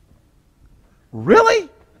 Really?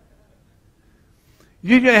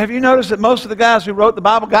 Have you noticed that most of the guys who wrote the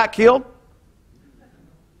Bible got killed?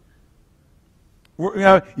 You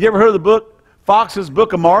ever heard of the book, Fox's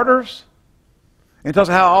Book of Martyrs? And it tells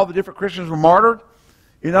us how all the different Christians were martyred.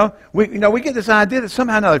 We get this idea that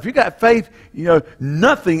somehow or another, if you got faith,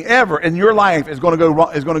 nothing ever in your life is going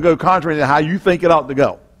to go contrary to how you think it ought to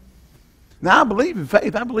go. Now, I believe in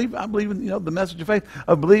faith. I believe in the message of faith,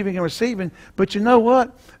 of believing and receiving. But you know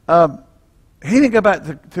what? He didn't go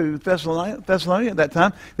back to Thessalonica at that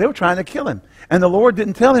time. They were trying to kill him. And the Lord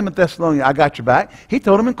didn't tell him in Thessalonica, I got your back. He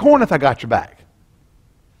told him in Corinth, I got your back.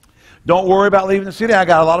 Don't worry about leaving the city. I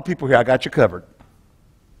got a lot of people here. I got you covered.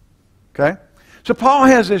 Okay? So Paul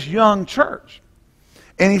has this young church.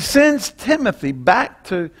 And he sends Timothy back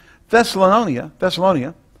to Thessalonica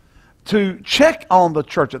to check on the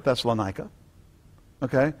church at Thessalonica.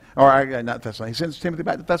 Okay? Or not Thessalonica. He sends Timothy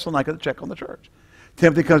back to Thessalonica to check on the church.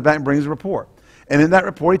 Timothy comes back and brings a report. And in that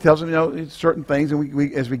report, he tells them, certain things.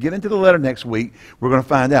 And as we get into the letter next week, we're going to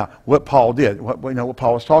find out what Paul did, what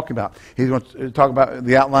Paul was talking about. He's going to talk about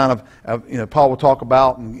the outline of Paul will talk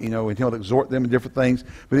about, and he'll exhort them in different things.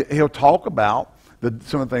 But he'll talk about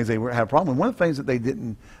some of the things they had a problem with. One of the things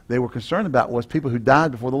that they were concerned about was people who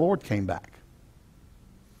died before the Lord came back.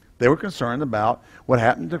 They were concerned about what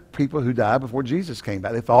happened to people who died before Jesus came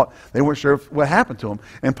back. They weren't sure what happened to them.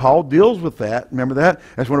 And Paul deals with that. Remember that?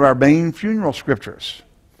 That's one of our main funeral scriptures.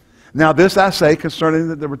 Now this I say concerning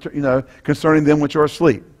them which are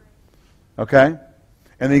asleep. Okay? And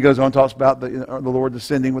then he goes on and talks about the Lord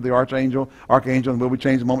descending with the archangel, and will be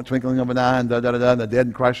changed a moment, twinkling of an eye, and the dead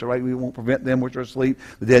in Christ shall rise. We won't prevent them which are asleep.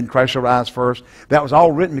 The dead in Christ shall rise first. That was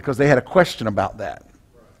all written because they had a question about that.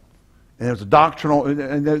 And it was a doctrinal,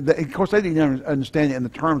 and of course they didn't understand it in the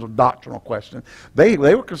terms of doctrinal question. They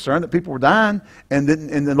were concerned that people were dying and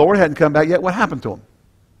the Lord hadn't come back yet. What happened to them?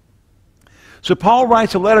 So Paul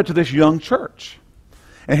writes a letter to this young church.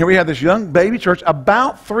 And here we have this young baby church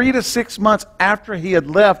about 3 to 6 months after he had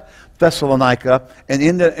left Thessalonica.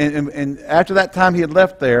 And after that time he had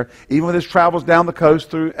left there, even with his travels down the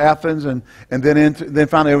coast through Athens and then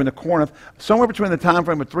finally over into Corinth, somewhere between the time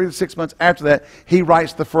frame of 3 to 6 months after that, he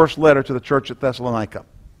writes the first letter to the church at Thessalonica.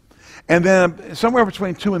 And then somewhere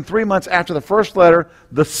between 2 and 3 months after the first letter,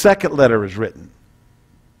 the second letter is written.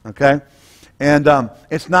 Okay? And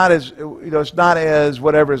it's not as, it's not as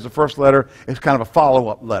whatever as the first letter. It's kind of a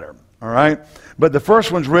follow-up letter. All right? But the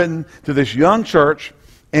first one's written to this young church,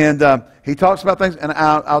 and he talks about things, and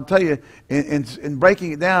I'll tell you, in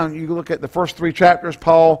breaking it down, you look at the first 3 chapters,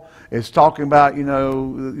 Paul is talking about,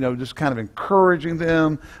 just kind of encouraging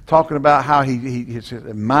them, talking about how he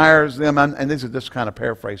admires them, and these are just kind of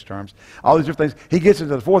paraphrase terms, all these different things. He gets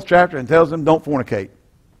into the 4th chapter and tells them, don't fornicate.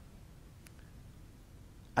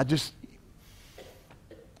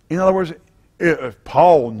 In other words, if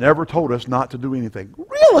Paul never told us not to do anything.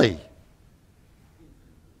 Really?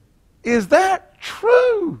 Is that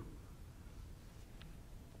true?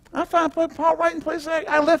 I find Paul writing places like,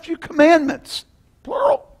 I left you commandments,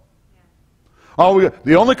 plural. Oh,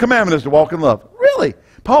 the only commandment is to walk in love. Really?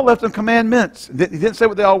 Paul left them commandments. He didn't say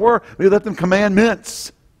what they all were, but he left them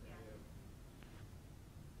commandments.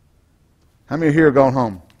 How many here are going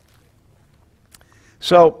home?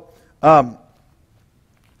 So,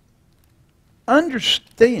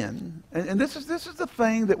 understand, and this is the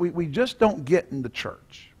thing that we just don't get in the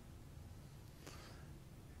church.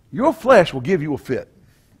 Your flesh will give you a fit.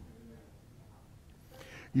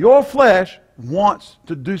 Your flesh wants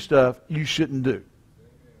to do stuff you shouldn't do.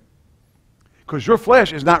 Because your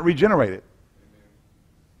flesh is not regenerated.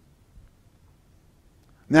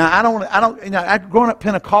 Now, growing up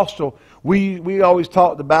Pentecostal, we always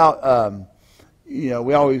talked about, we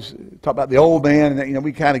always talk about the old man, and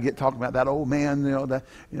we kind of get talking about that old man, the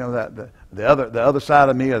other side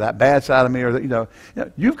of me, or that bad side of me, or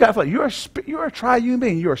you've got, you're a triune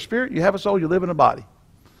being. You're a spirit. You have a soul. You live in a body.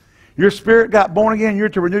 Your spirit got born again. You're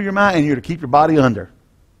to renew your mind, and you're to keep your body under.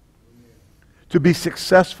 To be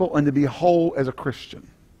successful and to be whole as a Christian.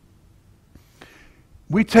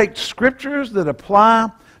 We take scriptures that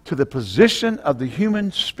apply to the position of the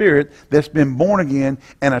human spirit that's been born again,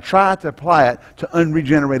 and I try to apply it to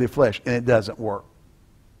unregenerated flesh, and it doesn't work.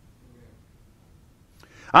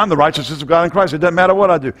 I'm the righteousness of God in Christ. It doesn't matter what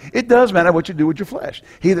I do. It does matter what you do with your flesh.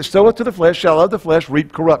 He that soweth to the flesh shall of the flesh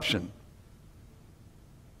reap corruption.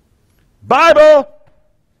 Bible!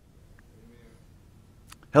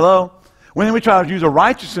 Hello? When we try to use a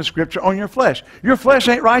righteousness scripture on your flesh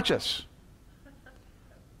ain't righteous.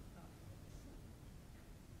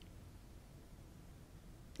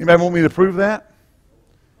 Anybody want me to prove that?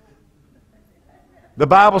 The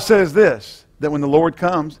Bible says this, that when the Lord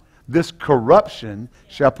comes, this corruption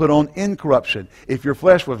shall put on incorruption. If your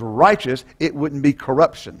flesh was righteous, it wouldn't be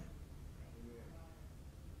corruption.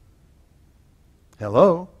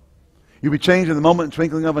 Hello? You'll be changed in the moment and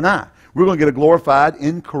twinkling of an eye. We're going to get a glorified,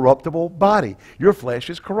 incorruptible body. Your flesh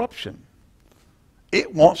is corruption.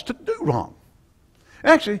 It wants to do wrong.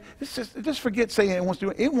 Actually, just forget saying it wants to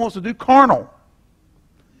do. It wants to do carnal.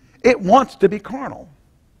 It wants to be carnal.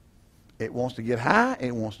 It wants to get high.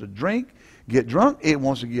 It wants to drink, get drunk. It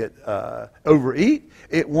wants to get overeat.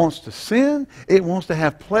 It wants to sin. It wants to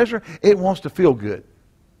have pleasure. It wants to feel good.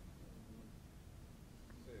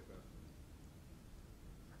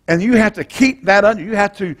 And you have to keep that under. You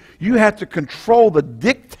have to control the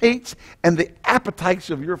dictates and the appetites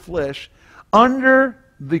of your flesh under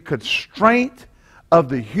the constraint of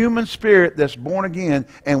the human spirit that's born again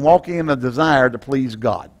and walking in a desire to please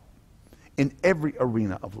God in every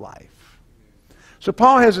arena of life. So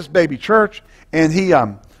Paul has this baby church, and he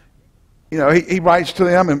writes to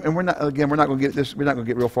them, and we're not going to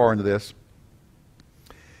get real far into this.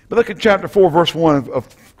 But look at chapter 4, verse 1 of 1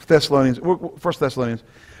 Thessalonians.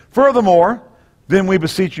 Furthermore, then we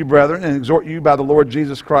beseech you, brethren, and exhort you by the Lord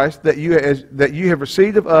Jesus Christ, that you have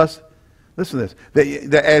received of us, listen to this,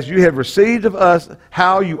 that as you have received of us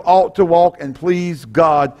how you ought to walk and please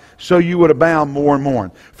God, so you would abound more and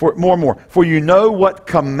more. For you know what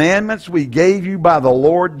commandments we gave you by the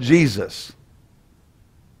Lord Jesus.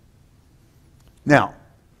 Now,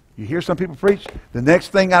 you hear some people preach, the next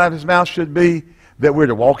thing out of his mouth should be that we're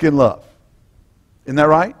to walk in love. Isn't that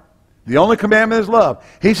right? The only commandment is love.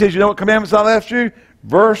 He says, you know what commandments I left you?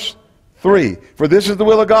 Verse 3. For this is the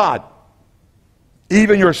will of God,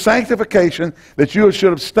 even your sanctification, that you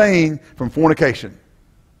should abstain from fornication.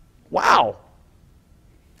 Wow.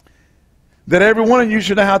 That every one of you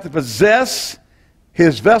should know how to possess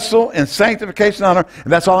his vessel in sanctification and honor.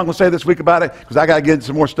 And that's all I'm going to say this week about it, because I got to get into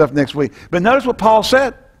some more stuff next week. But notice what Paul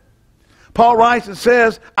said. Paul writes and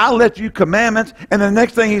says, I left you commandments, and the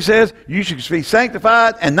next thing he says, you should be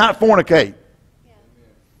sanctified and not fornicate. Yeah.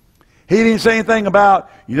 He didn't say anything about,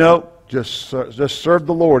 just serve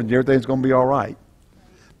the Lord and everything's going to be all right.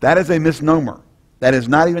 That is a misnomer. That is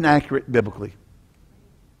not even accurate biblically.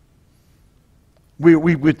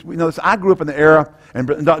 I grew up in the era, and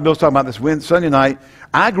Dr. Bill's talking about this Sunday night.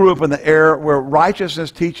 I grew up in the era where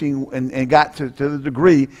righteousness teaching and got to the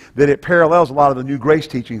degree that it parallels a lot of the new grace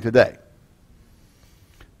teaching today.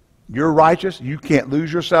 You're righteous, you can't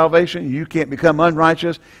lose your salvation, you can't become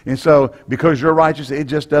unrighteous, and so because you're righteous, it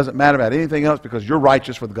just doesn't matter about anything else because you're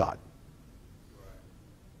righteous with God.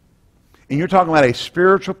 And you're talking about a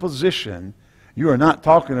spiritual position. You are not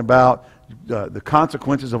talking about the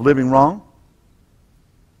consequences of living wrong.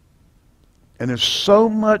 And there's so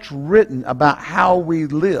much written about how we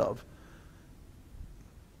live.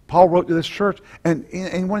 Paul wrote to this church,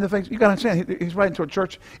 and one of the things, you got to understand, he's writing to a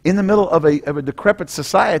church in the middle of a decrepit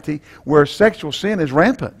society where sexual sin is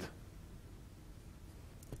rampant.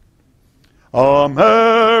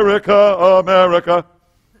 America, America.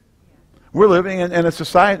 We're living in a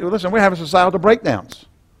society, listen, we're having societal breakdowns.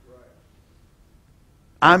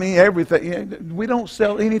 I mean, everything. We don't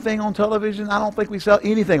sell anything on television. I don't think we sell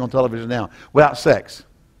anything on television now without sex.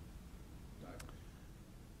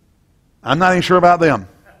 I'm not even sure about them.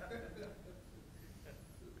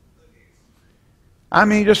 I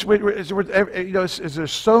mean, there's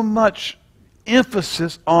so much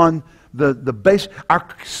emphasis on the base.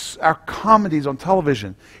 Our comedies on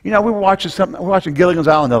television. You know, we were watching Gilligan's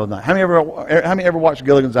Island the other night. How many ever watched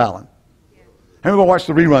Gilligan's Island? How many ever watched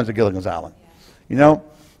the reruns of Gilligan's Island? You know,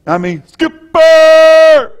 I mean,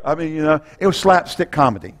 Skipper! I mean, you know, it was slapstick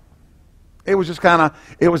comedy. It was just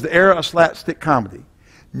it was the era of slapstick comedy.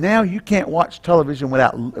 Now you can't watch television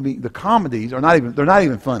without, I mean, the comedies they're not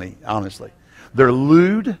even funny, honestly. They're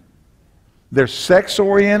lewd, they're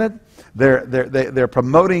sex-oriented, they're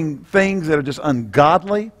promoting things that are just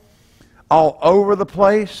ungodly all over the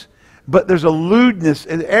place. But there's a lewdness,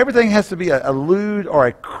 and everything has to be a lewd or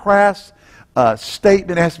a crass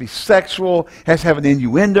statement. It has to be sexual, has to have an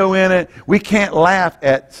innuendo in it. We can't laugh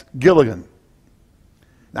at Gilligan.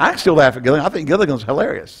 Now, I still laugh at Gilligan. I think Gilligan's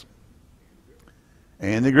hilarious.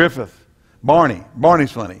 Andy Griffith.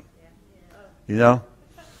 Barney's funny. You know?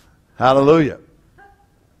 Hallelujah.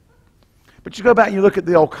 But you go back and you look at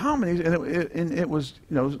the old comedies, and it was,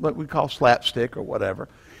 you know, what we call slapstick or whatever.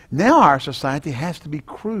 Now our society has to be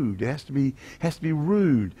crude. It has to be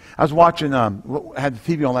rude. I was watching, I had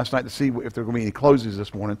the TV on last night to see if there were going to be any closings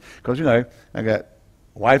this morning. Because, you know, I got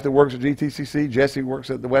a wife that works at GTCC, Jesse works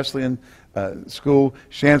at the Wesleyan school,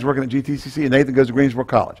 Shan's working at GTCC, and Nathan goes to Greensboro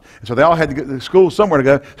College. And so they all had to get to school somewhere to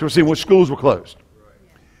go, so we're seeing which schools were closed.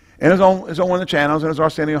 And it's on one of the channels, and it was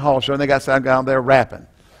Arsenio Hall show, and they got some guy out there rapping.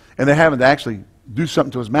 And they're having to actually do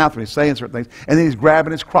something to his mouth when he's saying certain things, and then he's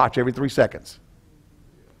grabbing his crotch every 3 seconds.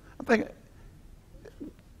 I'm thinking,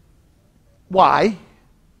 why?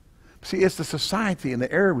 See, it's the society and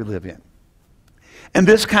the era we live in. And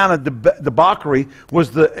this kind of debauchery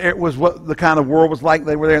was what the kind of world was like.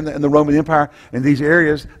 They were there in the Roman Empire, in these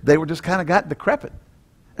areas, they were just kind of got decrepit.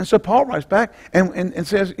 And so Paul writes back and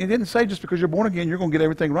says, he didn't say just because you're born again, you're going to get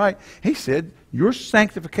everything right. He said, your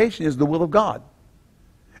sanctification is the will of God.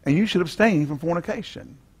 And you should abstain from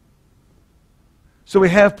fornication. So we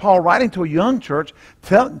have Paul writing to a young church,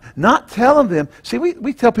 not telling them. See,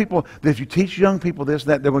 we tell people that if you teach young people this,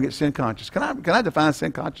 that they're going to get sin conscious. Can I define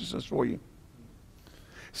sin consciousness for you?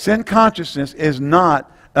 Sin consciousness is not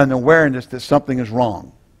an awareness that something is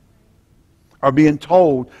wrong, or being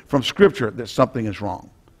told from Scripture that something is wrong.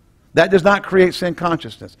 That does not create sin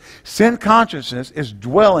consciousness. Sin consciousness is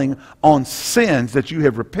dwelling on sins that you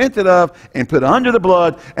have repented of and put under the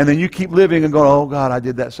blood, and then you keep living and going, oh God, I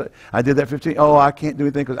did that 15. Oh, I can't do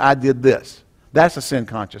anything because I did this. That's a sin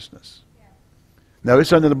consciousness. No,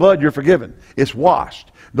 it's under the blood, you're forgiven. It's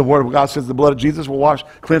washed. The Word of God says the blood of Jesus will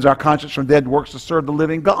cleanse our conscience from dead works to serve the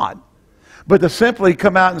living God. But to simply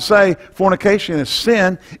come out and say fornication is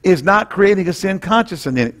sin is not creating a sin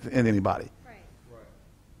consciousness in anybody.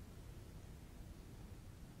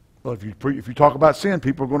 Well, if you talk about sin,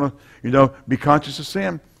 people are going to, be conscious of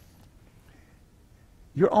sin.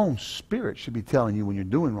 Your own spirit should be telling you when you're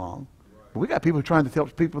doing wrong. But we got people trying to tell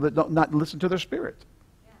people that don't not listen to their spirit.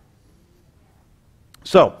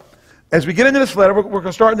 So, as we get into this letter, we're going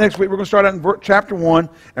to start next week. We're going to start out in chapter 1,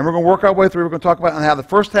 and we're going to work our way through. We're going to talk about how the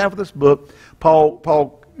first half of this book, Paul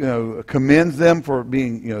commends them for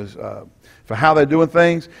being, for how they're doing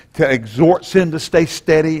things, to exhorts them to stay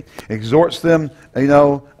steady, exhorts them,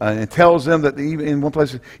 and tells them that even in one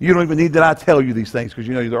place, you don't even need that I tell you these things because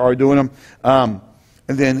they're already doing them. And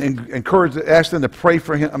then ask them to pray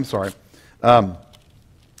for him.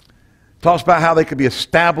 Talks about how they could be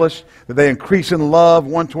established, that they increase in love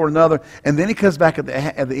one toward another. And then he comes back at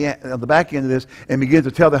the back end of this and begins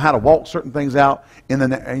to tell them how to walk certain things out and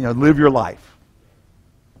then live your life.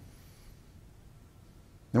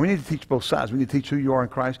 And we need to teach both sides. We need to teach who you are in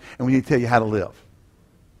Christ, and we need to tell you how to live.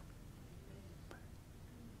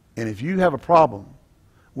 And if you have a problem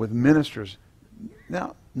with ministers,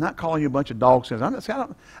 now, not calling you a bunch of dog sinners. I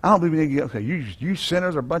don't believe you need to get, okay, you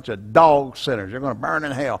sinners are a bunch of dog sinners. You're going to burn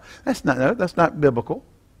in hell. That's not biblical.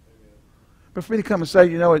 But for me to come and say,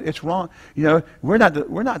 it's wrong. We're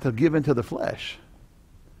not to give into the flesh.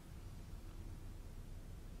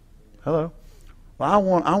 Hello. Well, I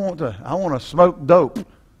want to smoke dope.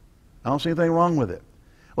 I don't see anything wrong with it.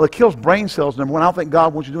 Well, it kills brain cells. Number one, I don't think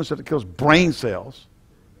God wants you doing stuff that kills brain cells.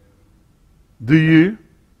 Do you?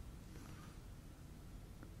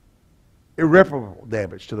 Irreparable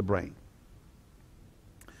damage to the brain.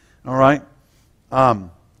 All right.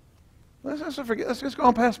 Let's just go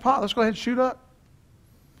on past pot. Let's go ahead and shoot up.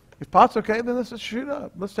 If pot's okay, then let's just shoot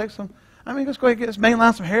up. Let's take some. Let's go ahead and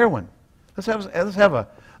mainline some heroin. Let's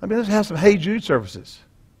have some Hey Jude services.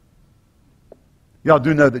 Y'all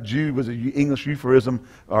do know that Jude was an English euphemism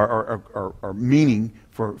or meaning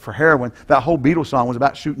for heroin. That whole Beatles song was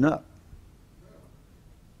about shooting up.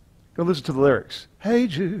 Go listen to the lyrics. Hey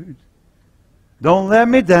Jude, don't let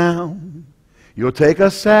me down. You'll take a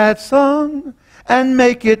sad song and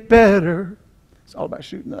make it better. It's all about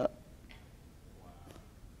shooting up.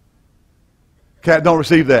 Cat, don't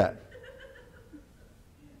receive that.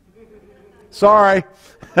 Sorry.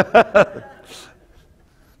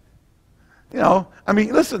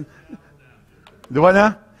 Listen. Do what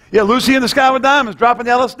now? Yeah, Lucy in the Sky with Diamonds, dropping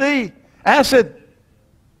LSD, acid.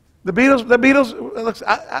 The Beatles,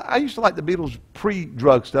 I used to like the Beatles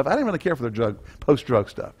pre-drug stuff. I didn't really care for their post-drug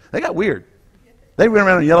stuff. They got weird. They went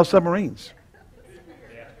around in yellow submarines.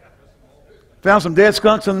 Found some dead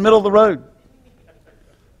skunks in the middle of the road.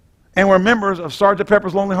 And were members of Sgt.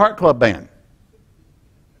 Pepper's Lonely Heart Club Band.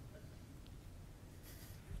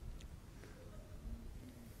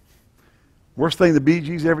 Worst thing the Bee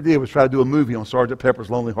Gees ever did was try to do a movie on Sgt.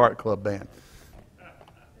 Pepper's Lonely Heart Club Band.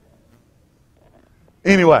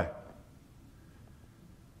 Anyway.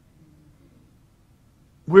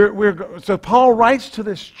 So Paul writes to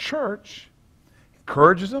this church,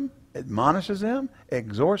 encourages them, admonishes them,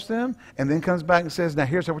 exhorts them, and then comes back and says, now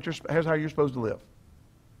here's how you're supposed to live.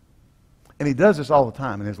 And he does this all the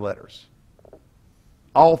time in his letters.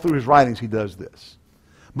 All through his writings he does this.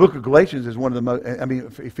 Book of Galatians is one of the most,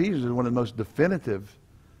 Ephesians is one of the most definitive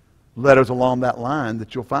letters along that line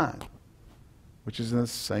that you'll find, which is in the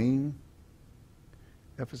same,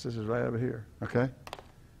 Ephesus is right over here, okay?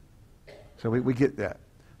 So we get that.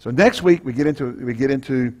 So next week we get into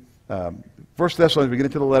 1 Thessalonians, we get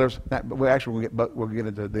into the letters. We'll get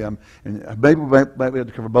into them, and maybe we'll be able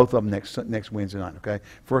to cover both of them next Wednesday night. Okay,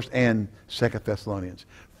 1 and 2 Thessalonians.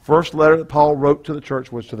 First letter that Paul wrote to the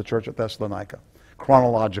church was to the church at Thessalonica,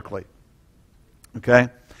 chronologically. Okay,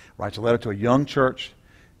 writes a letter to a young church,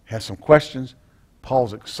 has some questions.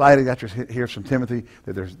 Paul's excited after he hears from Timothy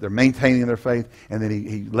that they're maintaining their faith, and then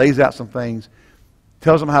he lays out some things,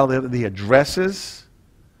 tells them how to live. He addresses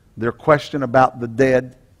their question about the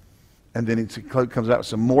dead. And then he comes out with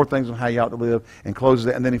some more things on how you ought to live and closes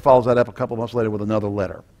it. And then he follows that up a couple of months later with another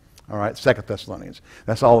letter. All right, 2 Thessalonians.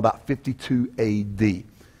 That's all about 52 A.D.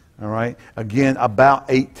 All right, again, about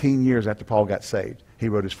 18 years after Paul got saved, he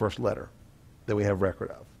wrote his first letter that we have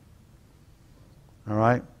record of. All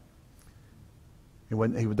right? He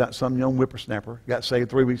was not some young whippersnapper. Got saved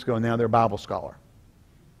 3 weeks ago, and now they're a Bible scholar.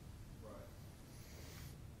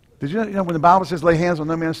 Did you know when the Bible says lay hands on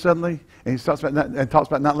no man suddenly, and he talks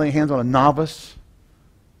about not laying hands on a novice?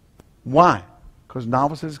 Why? Because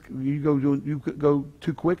novices, you go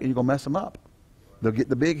too quick and you're going to mess them up. They'll get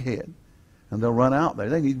the big head, and they'll run out there.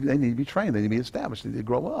 They need to be trained. They need to be established. They need to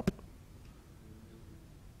grow up.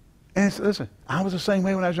 And listen, I was the same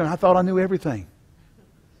way when I was young. I thought I knew everything.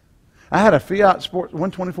 I had a Fiat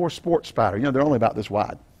 124 Sport Spider. They're only about this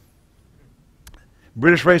wide.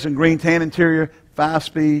 British racing green tan interior,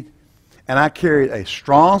 5-speed, and I carried a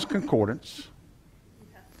Strong's Concordance.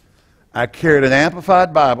 I carried an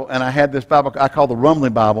amplified Bible, and I had this Bible I call the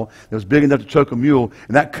Rumbling Bible that was big enough to choke a mule,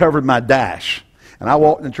 and that covered my dash. And I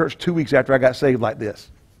walked in church 2 weeks after I got saved like this.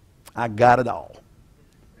 I got it all.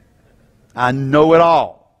 I know it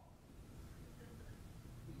all.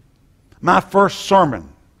 My first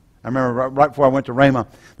sermon, I remember right before I went to Rhema,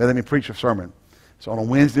 they let me preach a sermon. So on a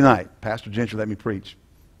Wednesday night, Pastor Gentry let me preach.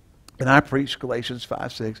 And I preached Galatians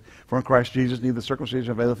 5:6. For in Christ Jesus neither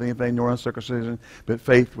circumcision availeth anything nor uncircumcision, but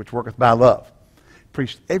faith which worketh by love.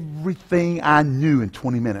 Preached everything I knew in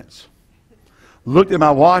 20 minutes. Looked at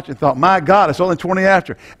my watch and thought, my God, it's only 20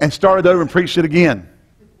 after. And started over and preached it again.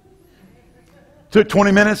 Took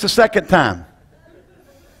 20 minutes the second time.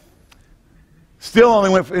 Still only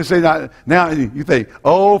went for, say, now you think,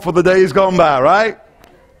 oh, for the days gone by, right?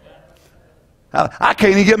 I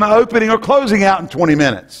can't even get my opening or closing out in 20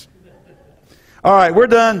 minutes. All right, we're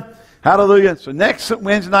done. Hallelujah. So next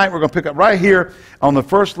Wednesday night, we're going to pick up right here on the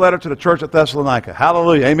first letter to the church at Thessalonica.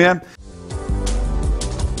 Hallelujah. Amen.